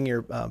be bringing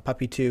your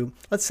puppy to,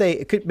 let's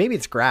say maybe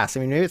it's grass. I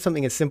mean, maybe it's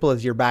something as simple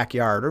as your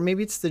backyard, or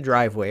maybe it's the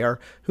driveway, or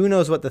who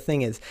knows what the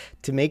thing is,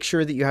 to make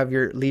sure that you have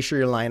your leash or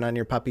your line on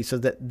your puppy, so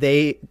that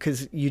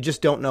because you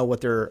just don't know what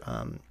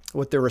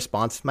their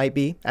response might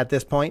be at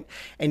this point,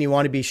 and you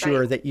want to be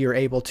sure that you're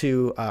able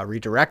to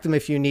redirect them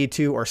if you need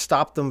to, or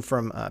stop them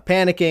from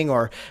panicking,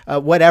 or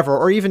whatever,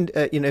 or even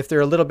if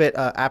they're a little bit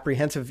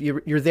apprehensive,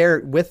 you're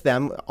there with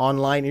them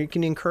online, and you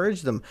can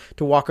encourage them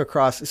to walk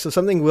across. So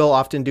something we'll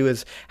often do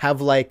is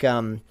have like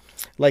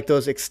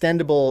those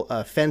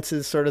extendable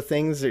fences sort of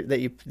things that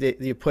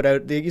you put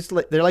out.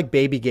 They're like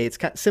baby gates,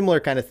 similar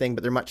kind of thing,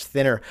 but they're much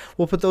thinner.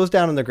 We'll put those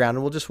down on the ground,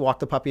 and we'll just walk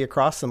the puppy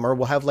across them. Or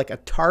we'll have like a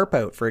tarp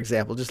out, for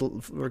example, just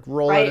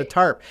roll out a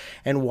tarp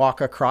and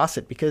walk across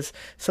it. Because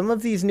some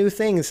of these new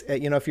things,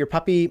 if your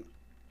puppy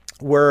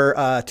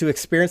were to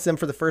experience them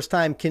for the first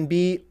time, can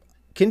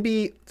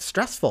be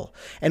stressful,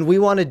 and we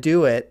want to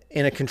do it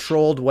in a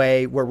controlled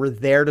way where we're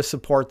there to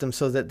support them,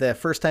 so that the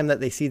first time that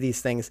they see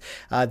these things,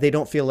 they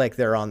don't feel like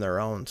they're on their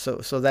own. So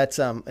that's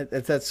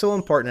so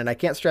important, and I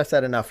can't stress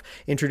that enough,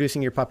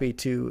 introducing your puppy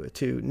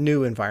to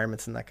new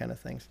environments and that kind of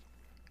things.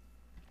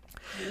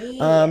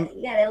 Yeah,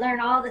 you gotta learn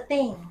all the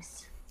things.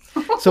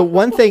 So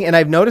one thing, and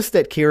I've noticed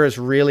that Kira's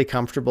really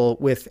comfortable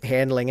with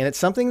handling, and it's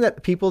something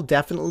that people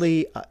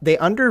definitely they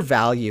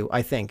undervalue,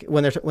 I think,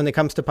 when it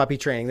comes to puppy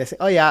training. They say,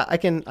 "Oh yeah, I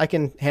can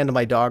handle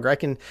my dog, or I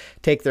can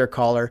take their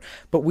collar."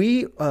 But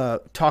we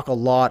talk a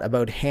lot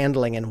about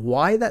handling and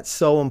why that's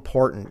so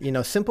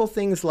important. Simple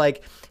things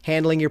like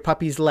handling your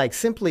puppy's leg,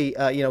 simply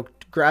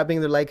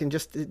grabbing their leg and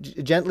just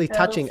gently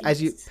touching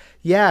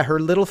her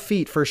little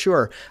feet, for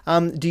sure.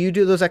 Do you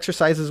do those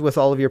exercises with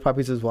all of your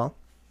puppies as well?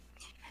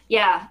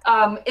 Yeah,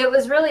 it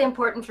was really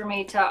important for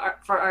me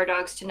for our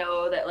dogs to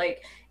know that,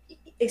 like,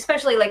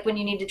 especially like when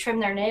you need to trim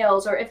their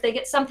nails, or if they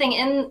get something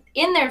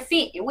in their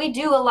feet. We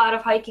do a lot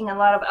of hiking, a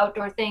lot of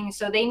outdoor things,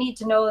 so they need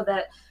to know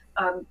that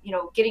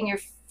getting your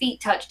feet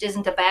touched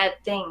isn't a bad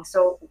thing.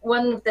 So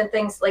one of the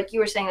things, like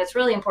you were saying, that's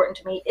really important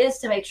to me is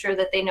to make sure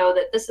that they know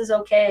that this is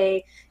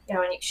okay. And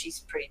she's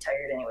pretty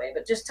tired anyway,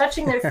 but just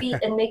touching their feet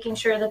and making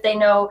sure that they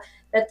know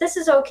that this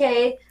is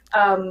okay.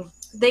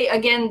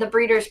 The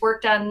breeders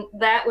worked on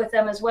that with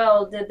them as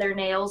well, did their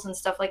nails and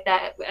stuff like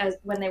that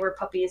when they were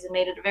puppies, and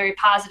made it a very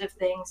positive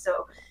thing.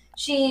 So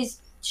she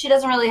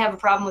doesn't really have a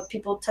problem with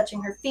people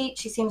touching her feet.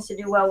 She seems to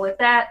do well with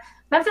that.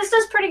 Memphis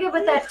does pretty good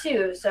with that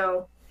too.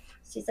 So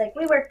she's like,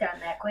 we worked on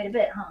that quite a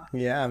bit, huh?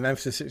 Yeah,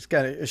 Memphis is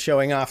kind of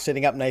showing off,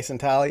 sitting up nice and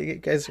tall. Are you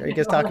guys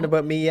talking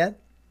about me yet?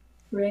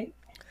 Right.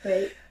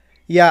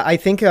 Yeah, I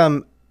think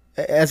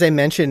As I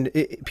mentioned,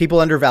 people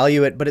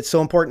undervalue it, but it's so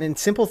important. And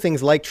simple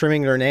things like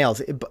trimming their nails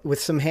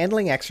with some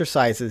handling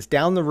exercises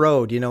down the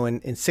road,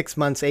 in 6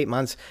 months, 8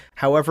 months,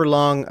 however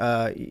long,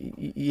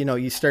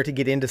 you start to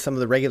get into some of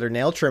the regular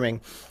nail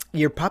trimming.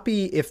 Your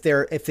puppy, if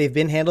they've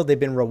been handled, they've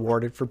been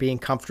rewarded for being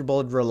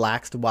comfortable and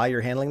relaxed while you're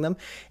handling them.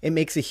 It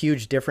makes a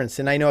huge difference.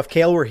 And I know if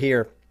Kale were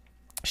here,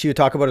 she would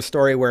talk about a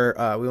story where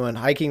we went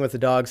hiking with the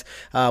dogs.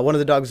 One of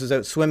the dogs was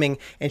out swimming,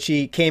 and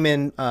she came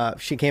in.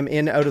 She came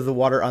in out of the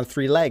water on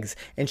 3 legs,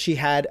 and she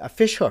had a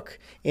fish hook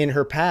in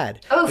her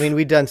pad. Oof. I mean,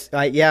 we'd done,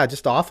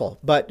 just awful.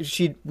 But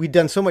we'd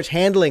done so much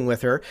handling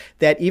with her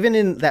that even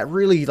in that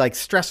really like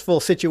stressful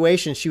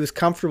situation, she was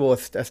comfortable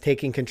with us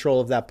taking control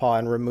of that paw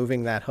and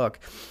removing that hook.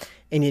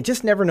 And you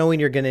just never know when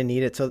you're going to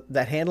need it. So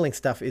that handling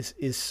stuff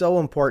is so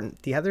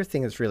important. The other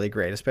thing that's really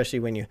great, especially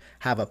when you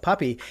have a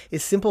puppy,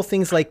 is simple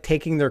things like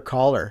taking their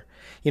collar.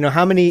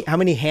 How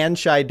many hand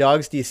shy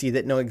dogs do you see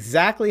that know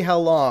exactly how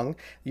long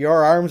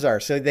your arms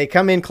are? So they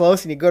come in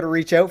close and you go to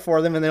reach out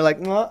for them and they're like,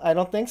 no, I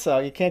don't think so.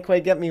 You can't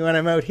quite get me when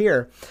I'm out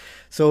here.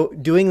 So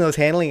doing those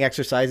handling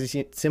exercises,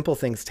 simple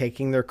things,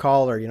 taking their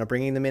collar,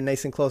 bringing them in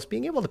nice and close,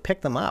 being able to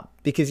pick them up,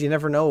 because you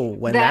never know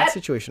when that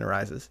situation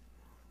arises.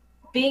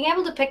 Being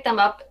able to pick them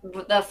up,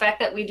 the fact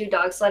that we do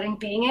dog sledding,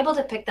 being able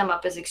to pick them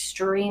up is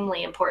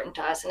extremely important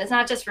to us. And it's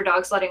not just for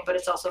dog sledding, but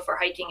it's also for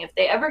hiking. If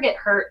they ever get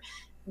hurt,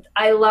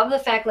 I love the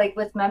fact, like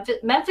with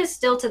Memphis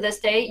still to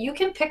this day, you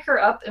can pick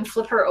her up and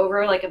flip her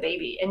over like a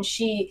baby. And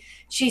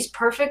she's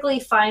perfectly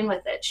fine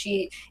with it.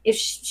 If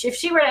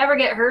she were to ever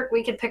get hurt,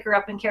 we could pick her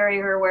up and carry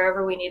her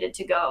wherever we needed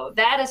to go.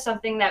 That is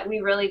something that we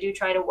really do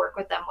try to work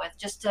with them with,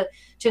 just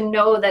to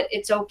know that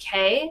it's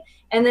okay.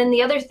 And then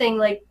the other thing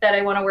like that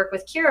I want to work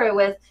with Kira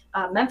with,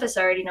 Memphis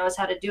already knows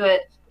how to do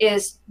it,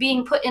 is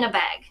being put in a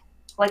bag,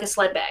 like a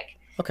sled bag.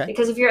 Okay.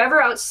 Because if you're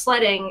ever out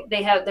sledding,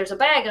 there's a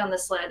bag on the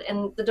sled,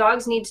 and the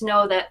dogs need to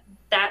know that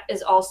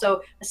is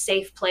also a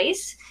safe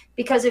place.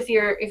 Because if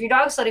you're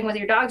dog sledding with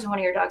your dogs and one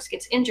of your dogs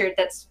gets injured,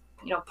 that's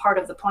part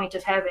of the point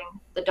of having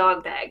the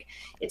dog bag.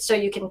 It's so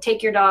you can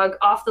take your dog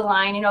off the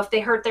line. If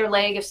they hurt their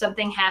leg, if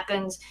something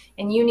happens,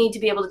 and you need to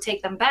be able to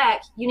take them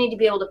back, you need to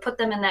be able to put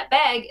them in that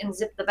bag and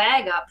zip the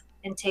bag up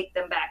and take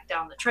them back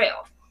down the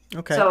trail.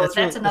 Okay. So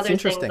that's another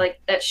thing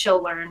like that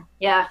she'll learn.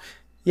 Yeah.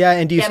 Yeah.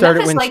 And do you start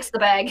Memphis it when likes the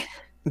bag?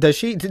 Does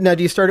she now?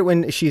 Do you start it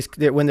when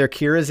they're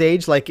Kira's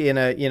age, like in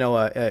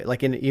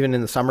even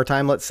in the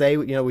summertime? Let's say,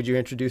 would you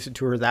introduce it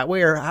to her that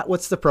way, or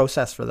what's the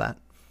process for that?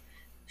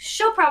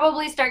 She'll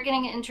probably start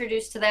getting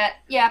introduced to that.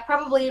 Yeah,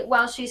 probably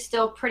while she's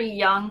still pretty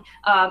young.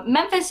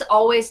 Memphis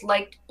always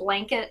liked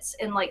blankets,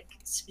 and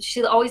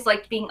she always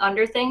liked being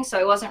under things. So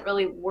I wasn't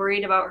really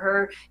worried about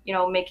her,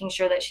 making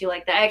sure that she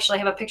liked that. I actually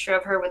have a picture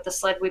of her with the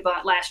sled we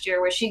bought last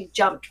year where she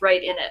jumped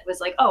right in it. It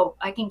was like, oh,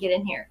 I can get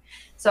in here.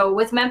 So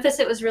with Memphis,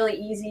 it was really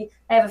easy.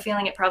 I have a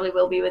feeling it probably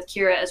will be with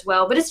Kira as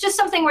well. But it's just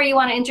something where you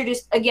want to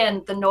introduce,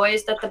 again, the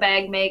noise that the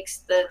bag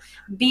makes, the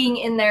being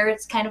in there.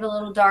 It's kind of a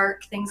little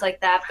dark, things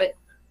like that. But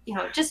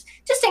just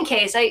in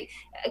case.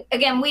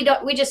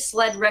 We just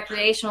sled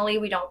recreationally.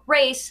 We don't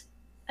race.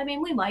 I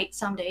mean, we might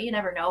someday, you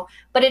never know,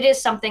 but it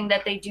is something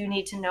that they do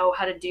need to know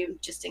how to do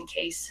just in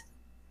case.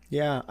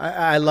 Yeah,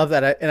 I love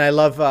that. And I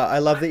love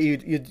that you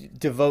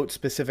devote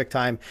specific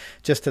time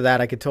just to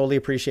that. I could totally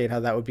appreciate how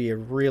that would be a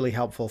really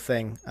helpful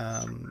thing.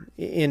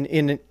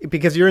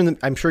 Because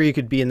I'm sure you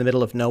could be in the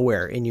middle of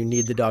nowhere and you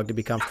need the dog to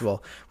be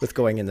comfortable with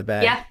going in the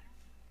bag. Yeah.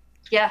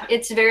 Yeah,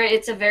 it's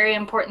a very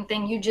important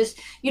thing.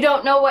 You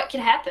don't know what can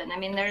happen. I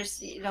mean,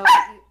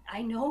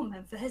 I know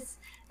Memphis.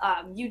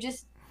 You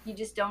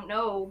just don't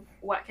know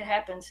what could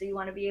happen. So you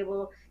want to be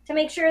able to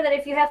make sure that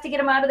if you have to get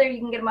them out of there, you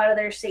can get them out of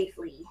there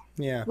safely.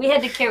 Yeah. We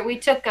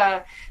took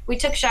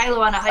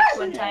Shiloh on a hike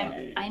one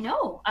time. I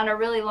know, on a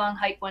really long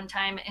hike one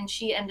time, and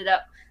she ended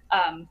up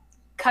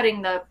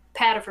cutting the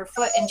pad of her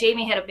foot, and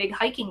Jamie had a big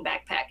hiking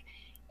backpack.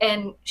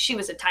 And she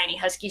was a tiny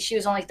husky. She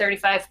was only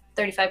 35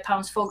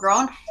 pounds full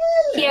grown.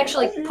 He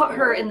actually put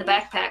her in the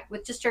backpack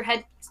with just her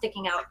head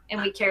sticking out,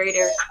 and we carried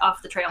her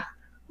off the trail.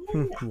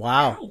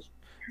 Wow.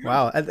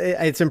 Wow.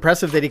 It's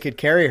impressive that he could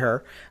carry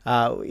her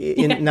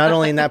not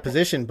only in that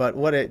position, but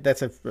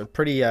that's a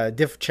pretty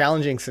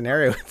challenging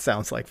scenario, it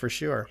sounds like, for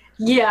sure.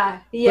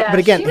 Yeah. Yeah. But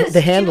again,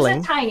 the handling. She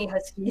was a tiny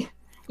husky.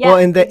 Yeah, well,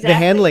 and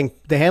exactly.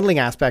 the handling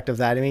aspect of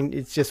that, I mean,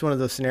 it's just one of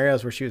those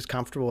scenarios where she was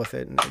comfortable with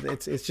it. And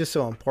it's just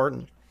so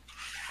important.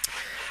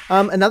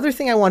 Another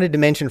thing I wanted to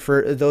mention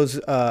for those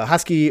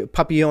Husky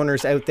puppy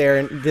owners out there,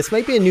 and this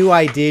might be a new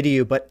idea to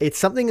you, but it's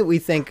something that we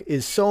think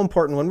is so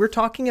important when we're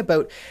talking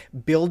about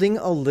building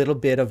a little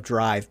bit of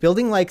drive,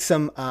 building like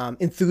some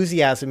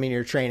enthusiasm in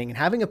your training, and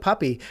having a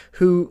puppy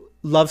who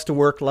loves to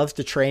work, loves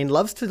to train,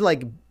 loves to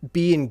like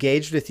be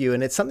engaged with you.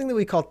 And it's something that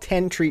we call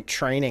 10 treat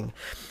training.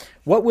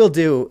 What we'll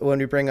do when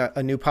we bring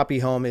a new puppy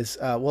home is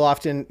we'll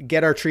often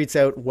get our treats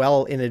out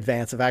well in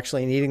advance of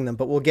actually needing them,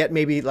 but we'll get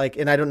maybe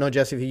and I don't know,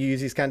 Jess, if you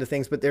use these kind of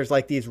things, but there's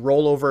like these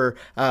rollover,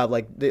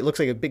 it looks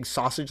like a big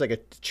sausage, like a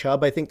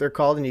chub, I think they're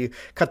called, and you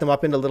cut them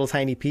up into little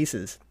tiny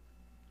pieces.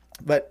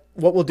 But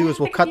what we'll do is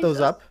we'll cut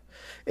those up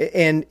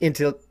and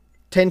into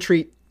 10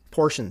 treat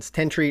portions,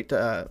 10 treat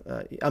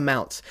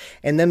amounts.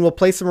 And then we'll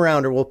place them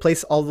around, or we'll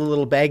place all the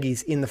little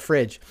baggies in the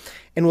fridge.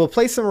 And we'll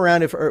place them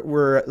around if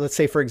we're, let's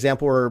say, for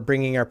example, we're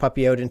bringing our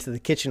puppy out into the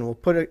kitchen. We'll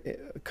put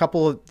a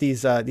couple of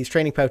these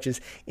training pouches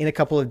in a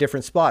couple of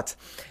different spots.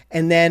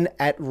 And then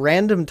at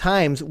random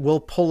times, we'll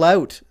pull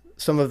out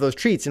some of those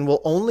treats, and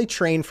we'll only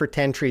train for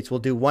 10 treats. We'll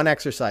do one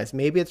exercise.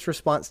 Maybe it's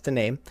response to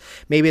name.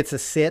 Maybe it's a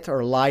sit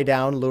or lie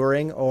down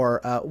luring,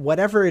 or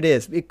whatever it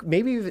is.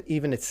 Maybe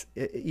even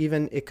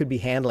it could be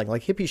handling.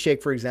 Like Hippie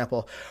Shake, for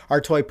example, our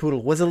toy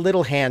poodle was a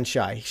little hand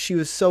shy. She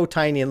was so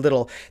tiny and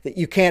little that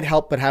you can't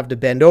help but have to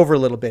bend over a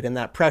little bit, and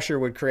that pressure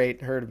would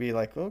create her to be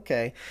like,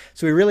 okay.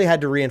 So we really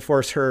had to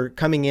reinforce her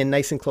coming in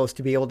nice and close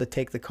to be able to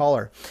take the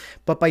collar.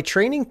 But by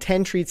training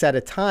 10 treats at a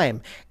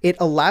time, it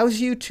allows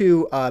you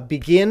to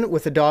begin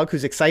with a dog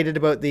who's excited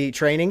about the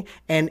training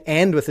and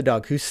end with a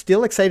dog who's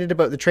still excited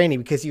about the training,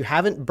 because you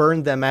haven't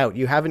burned them out.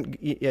 You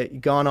haven't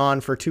gone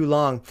on for too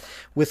long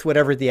with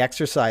whatever the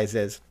exercise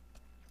is.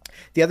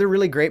 The other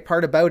really great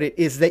part about it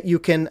is that you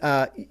can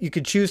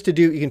choose to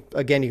do, you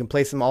can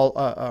place them all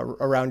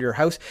around your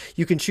house.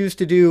 You can choose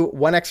to do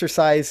one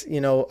exercise,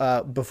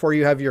 before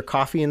you have your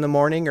coffee in the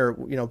morning, or,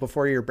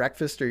 before your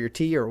breakfast or your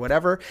tea or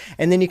whatever.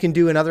 And then you can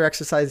do another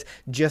exercise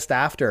just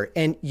after.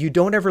 And you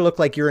don't ever look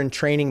like you're in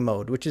training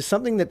mode, which is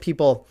something that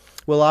people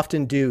will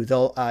often do.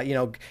 They'll,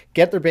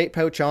 get their bait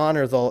pouch on,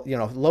 or they'll,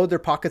 load their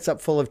pockets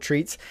up full of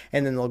treats,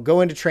 and then they'll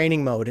go into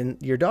training mode.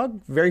 And your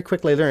dog very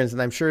quickly learns.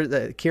 And I'm sure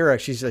that Kira,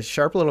 she's a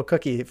sharp little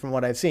cookie from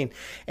what I've seen.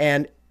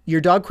 And your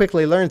dog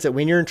quickly learns that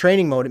when you're in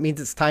training mode, it means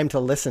it's time to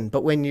listen.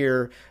 But when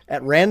you're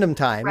at random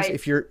times, right,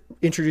 if you're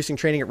introducing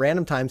training at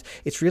random times,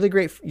 it's really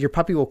great. Your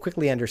puppy will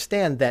quickly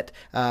understand that,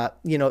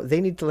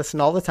 they need to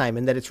listen all the time,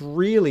 and that it's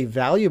really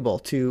valuable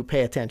to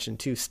pay attention,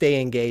 to stay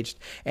engaged,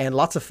 and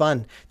lots of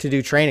fun to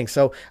do training.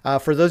 So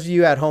for those of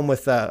you at home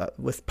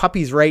with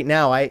puppies right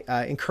now, I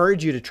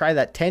encourage you to try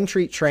that 10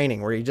 treat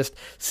training, where you just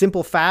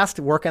simple, fast,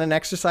 work on an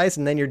exercise,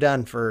 and then you're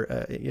done for,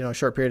 a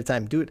short period of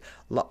time. Do it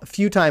a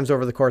few times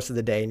over the course of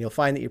the day, and you'll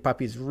find that your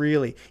puppy is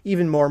really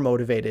even more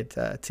motivated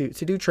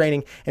to do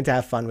training and to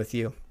have fun with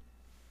you.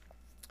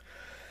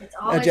 It's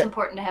always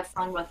important to have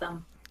fun with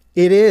them.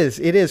 It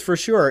is for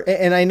sure.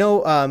 And I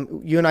know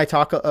you and I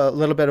talk a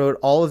little bit about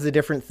all of the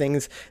different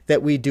things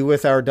that we do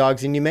with our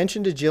dogs. And you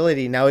mentioned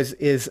agility. Now,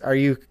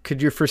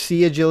 could you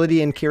foresee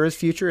agility in Kira's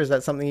future? Is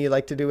that something you'd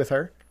like to do with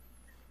her?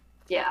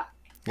 Yeah.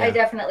 I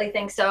definitely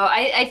think so.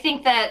 I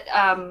think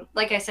that,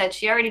 like I said,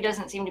 she already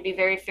doesn't seem to be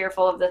very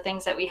fearful of the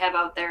things that we have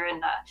out there.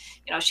 And,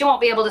 she won't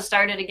be able to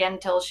start it again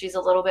until she's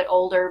a little bit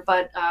older,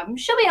 but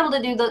she'll be able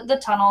to do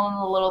the tunnel and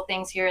the little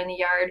things here in the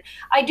yard.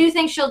 I do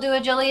think she'll do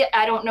agility.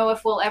 I don't know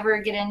if we'll ever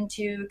get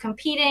into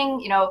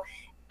competing.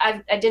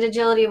 I did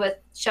agility with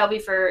Shelby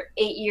for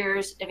 8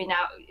 years. I mean,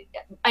 now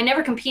I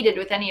never competed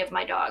with any of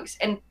my dogs.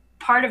 And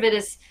part of it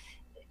is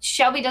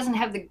Shelby doesn't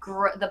have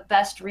the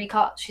best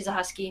recall. She's a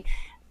Husky.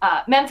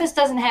 Memphis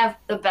doesn't have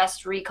the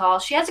best recall.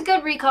 She has a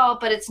good recall,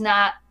 but it's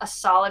not a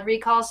solid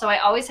recall. So I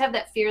always have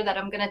that fear that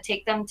I'm going to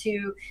take them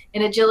to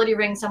an agility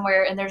ring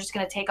somewhere, and they're just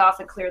going to take off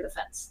and clear the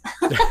fence.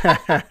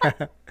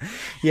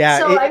 Yeah.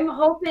 So I'm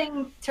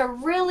hoping to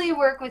really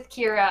work with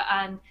Kira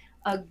on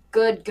a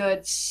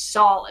good,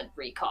 solid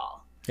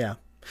recall. Yeah.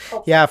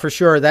 Yeah, for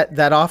sure.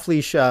 That off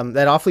leash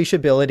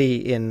ability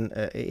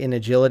in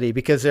agility,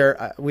 because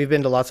we've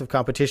been to lots of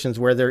competitions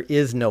where there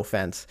is no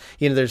fence.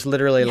 There's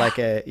literally like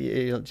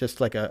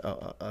just like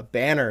a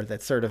banner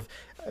that's sort of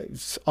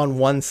on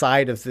one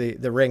side of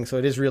the ring. So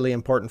it is really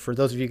important for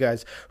those of you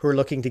guys who are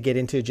looking to get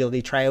into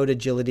agility, try out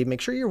agility.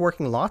 Make sure you're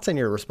working lots on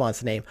your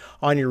response name,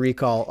 on your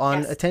recall,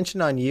 on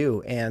attention on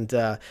you. And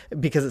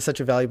because it's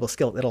such a valuable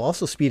skill, it'll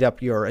also speed up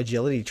your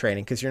agility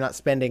training, because you're not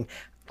spending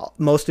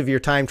most of your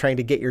time trying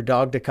to get your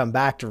dog to come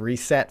back to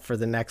reset for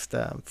the next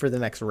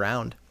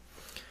round.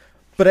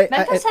 But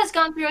Memphis has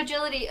gone through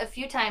agility a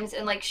few times,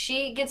 and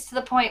she gets to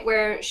the point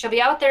where she'll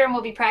be out there and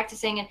we'll be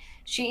practicing, and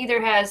she either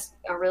has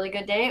a really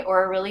good day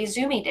or a really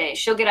zoomy day.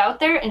 She'll get out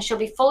there and she'll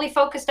be fully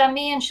focused on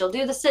me, and she'll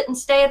do the sit and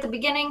stay at the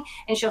beginning,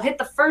 and she'll hit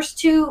the first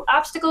 2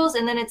 obstacles,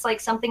 and then it's like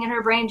something in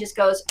her brain just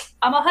goes,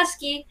 I'm a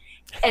Husky,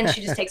 and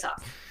she just takes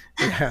off.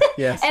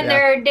 And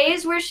there are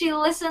days where she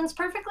listens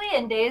perfectly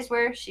and days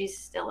where she's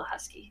still a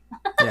Husky.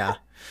 Yeah.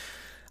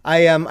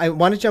 I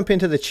want to jump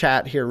into the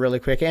chat here really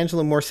quick.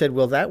 Angela Moore said,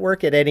 will that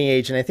work at any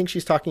age? And I think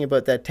she's talking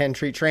about that 10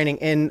 treat training.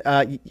 And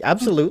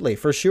absolutely,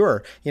 for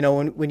sure.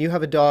 When you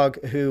have a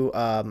dog who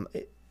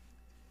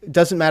it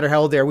doesn't matter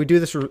how old they are. We do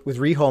this with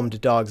rehomed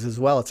dogs as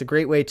well. It's a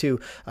great way to,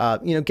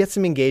 get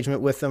some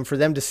engagement with them, for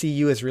them to see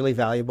you as really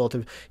valuable,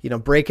 to,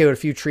 break out a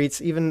few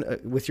treats, even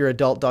with your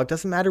adult dog.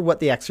 Doesn't matter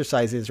what the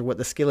exercise is or what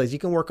the skill is. You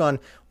can work on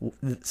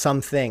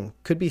something.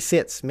 Could be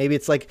sits. Maybe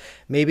it's like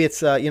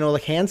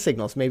hand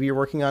signals. Maybe you're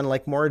working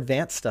on more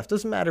advanced stuff.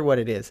 Doesn't matter what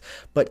it is,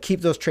 but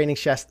keep those training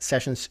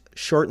sessions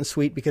short and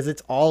sweet, because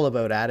it's all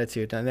about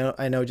attitude.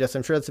 I know, Jess,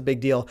 I'm sure that's a big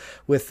deal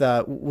with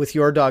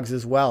your dogs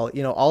as well.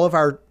 All of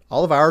our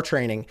all of our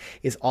training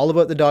is all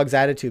about the dog's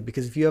attitude,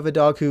 because if you have a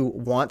dog who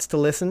wants to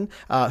listen,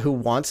 who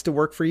wants to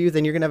work for you,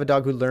 then you're going to have a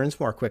dog who learns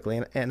more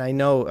quickly. And I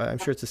know, I'm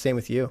sure it's the same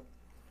with you.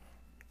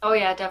 Oh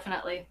yeah,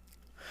 definitely.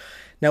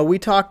 Now, we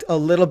talked a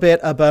little bit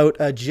about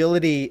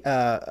agility,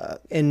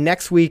 and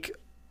next week,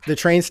 the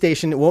train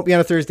station, it won't be on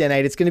a Thursday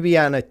night. It's going to be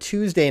on a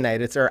Tuesday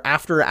night. It's our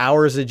after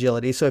hours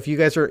agility. So if you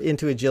guys are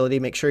into agility,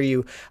 make sure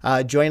you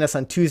join us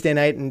on Tuesday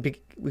night. And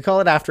we call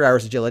it after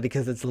hours agility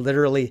because it's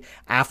literally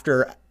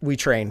after we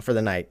train for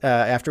the night,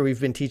 after we've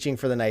been teaching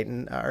for the night.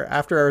 And our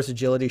after hours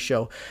agility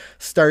show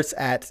starts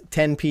at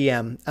 10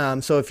 p.m.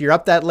 So if you're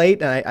up that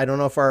late, and I don't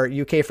know if our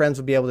UK friends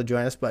will be able to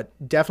join us, but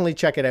definitely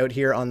check it out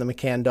here on the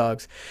McCann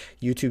Dogs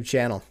YouTube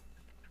channel.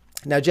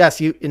 Now, Jess,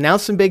 you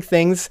announced some big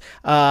things.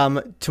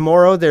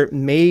 Tomorrow there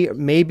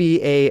may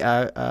be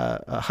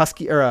a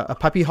husky or a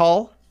puppy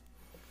haul.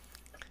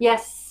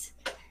 Yes,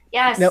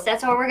 now,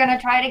 that's what we're gonna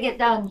try to get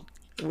done.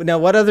 Now,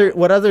 what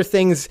other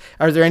things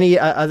are there? Any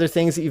other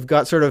things that you've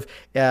got sort of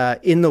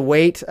in the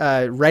wait,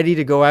 ready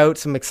to go out?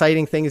 Some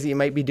exciting things that you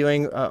might be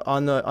doing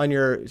on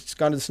your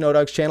Gone to the Snow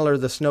Dogs channel or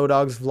the Snow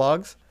Dogs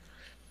vlogs?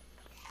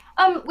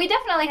 We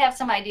definitely have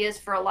some ideas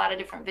for a lot of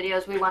different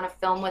videos we want to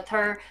film with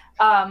her.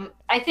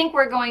 I think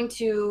we're going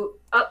to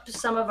up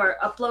some of our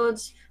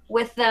uploads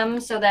with them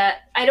so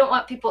that I don't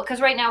want people,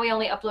 because right now we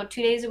only upload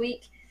 2 days a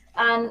week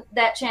on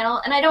that channel,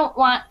 and I don't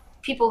want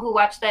people who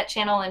watch that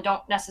channel and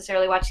don't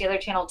necessarily watch the other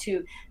channel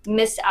to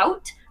miss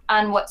out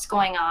on what's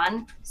going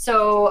on.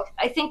 So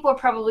I think we're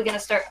probably going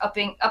to start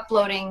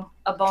uploading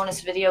a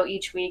bonus video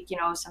each week,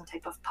 some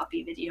type of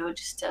puppy video,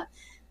 just to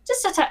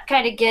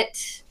kind of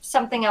get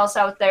something else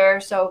out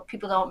there so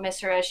people don't miss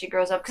her as she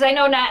grows up. Because I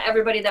know not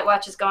everybody that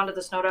watches Gone to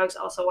the Snow Dogs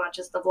also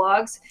watches the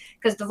vlogs.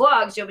 Because the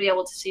vlogs, you'll be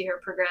able to see her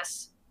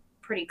progress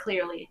pretty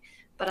clearly.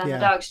 But on the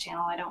dogs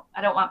channel,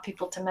 I don't want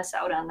people to miss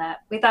out on that.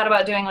 We thought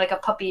about doing like a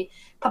puppy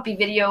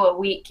video a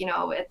week.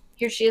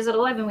 Here she is at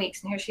 11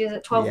 weeks and here she is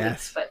at 12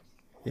 weeks. But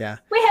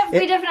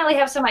we definitely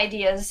have some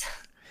ideas.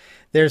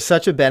 There's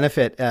such a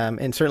benefit,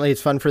 and certainly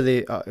it's fun for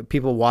the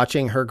people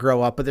watching her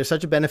grow up, but there's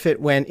such a benefit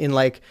when in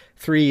like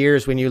 3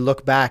 years, when you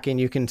look back and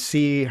you can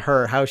see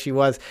her, how she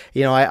was.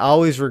 I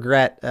always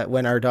regret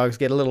when our dogs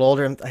get a little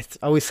older. And I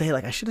always say,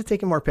 like, I should have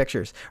taken more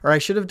pictures, or I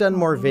should have done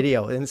more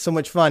video. And it's so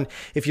much fun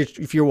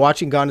if you're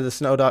watching Gone to the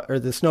Snow Dog or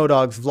the Snow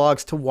Dogs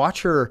vlogs to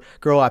watch her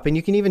grow up. And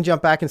you can even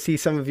jump back and see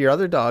some of your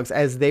other dogs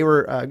as they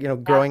were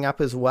growing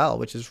up as well,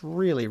 which is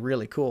really,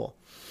 really cool.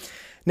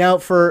 Now,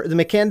 for the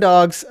McCann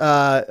Dogs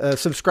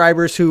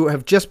subscribers who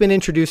have just been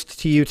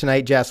introduced to you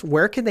tonight, Jess,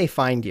 where can they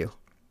find you?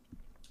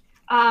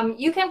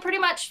 You can pretty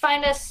much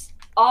find us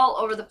all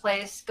over the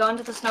place. Gone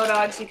to the Snow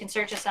Dogs. You can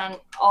search us on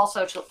all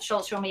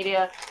social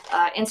media,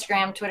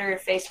 Instagram, Twitter,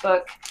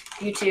 Facebook,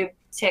 YouTube,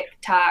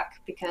 TikTok,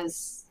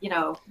 because we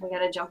got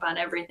to jump on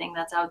everything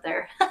that's out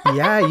there.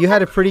 Yeah, you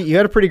had a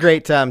pretty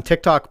great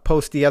TikTok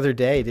post the other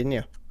day, didn't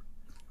you?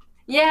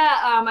 Yeah,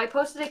 I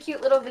posted a cute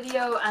little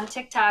video on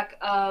TikTok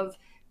of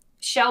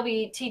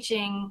Shelby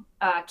teaching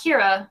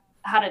Kira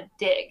how to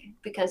dig,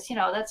 because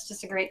that's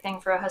just a great thing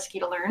for a husky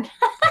to learn.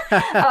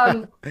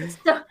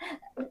 So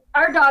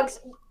our dogs,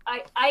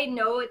 I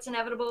know it's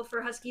inevitable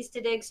for huskies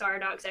to dig, so our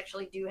dogs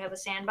actually do have a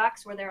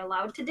sandbox where they're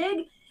allowed to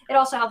dig. It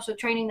also helps with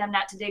training them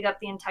not to dig up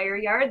the entire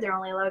yard. They're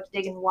only allowed to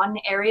dig in one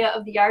area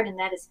of the yard, and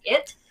that is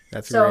it.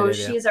 So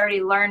she's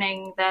already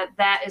learning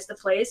that is the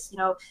place.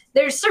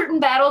 There's certain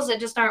battles that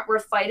just aren't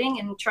worth fighting,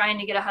 and trying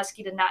to get a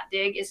husky to not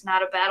dig is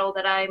not a battle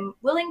that I'm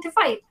willing to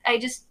fight.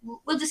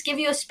 We'll just give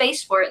you a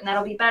space for it, and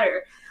that'll be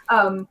better.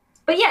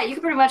 But yeah, you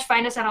can pretty much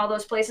find us on all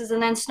those places.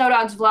 And then Snow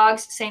Dogs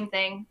vlogs, same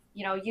thing.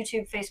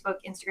 YouTube, Facebook,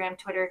 Instagram,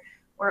 Twitter.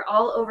 We're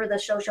all over the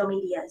social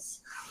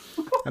medias.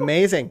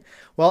 Amazing.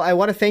 Well, I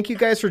want to thank you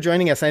guys for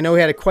joining us. I know we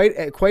had quite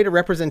a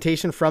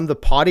representation from the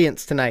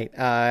Pawdience tonight.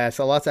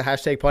 So lots of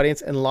hashtag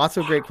Pawdience and lots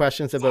of great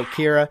questions about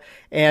Kira.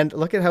 And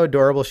look at how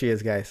adorable she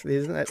is, guys.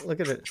 Isn't that?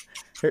 Look at it.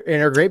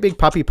 And her great big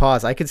puppy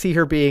paws. I could see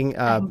her being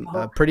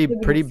a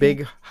pretty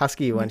big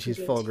husky when she's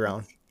full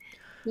grown.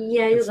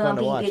 Yeah, you're going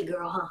to be a big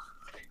girl, huh?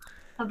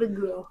 A big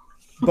girl.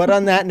 But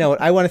on that note,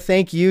 I want to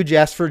thank you,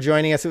 Jess, for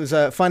joining us. It was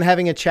fun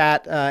having a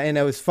chat, and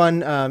it was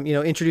fun,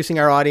 introducing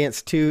our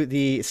audience to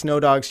the Snow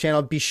Dogs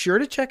channel. Be sure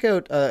to check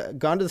out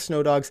Gone to the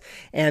Snow Dogs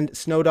and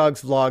Snow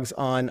Dogs vlogs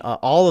on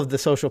all of the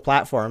social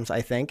platforms,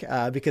 I think,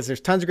 because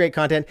there's tons of great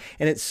content,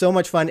 and it's so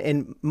much fun,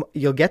 and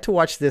you'll get to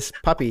watch this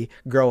puppy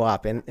grow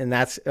up, and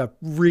that's a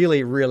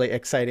really, really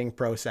exciting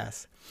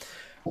process.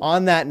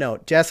 On that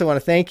note, Jess, I want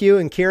to thank you,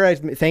 and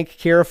Kira, thank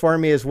Kira for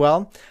me as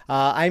well.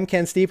 I'm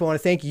Ken Steep. I want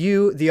to thank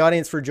you, the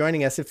audience, for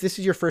joining us. If this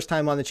is your first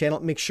time on the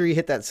channel, make sure you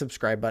hit that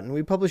subscribe button.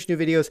 We publish new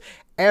videos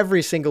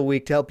every single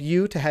week to help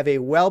you to have a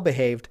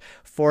well-behaved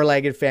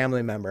four-legged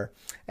family member.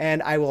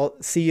 And I will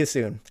see you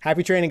soon.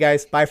 Happy training,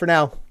 guys. Bye for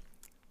now.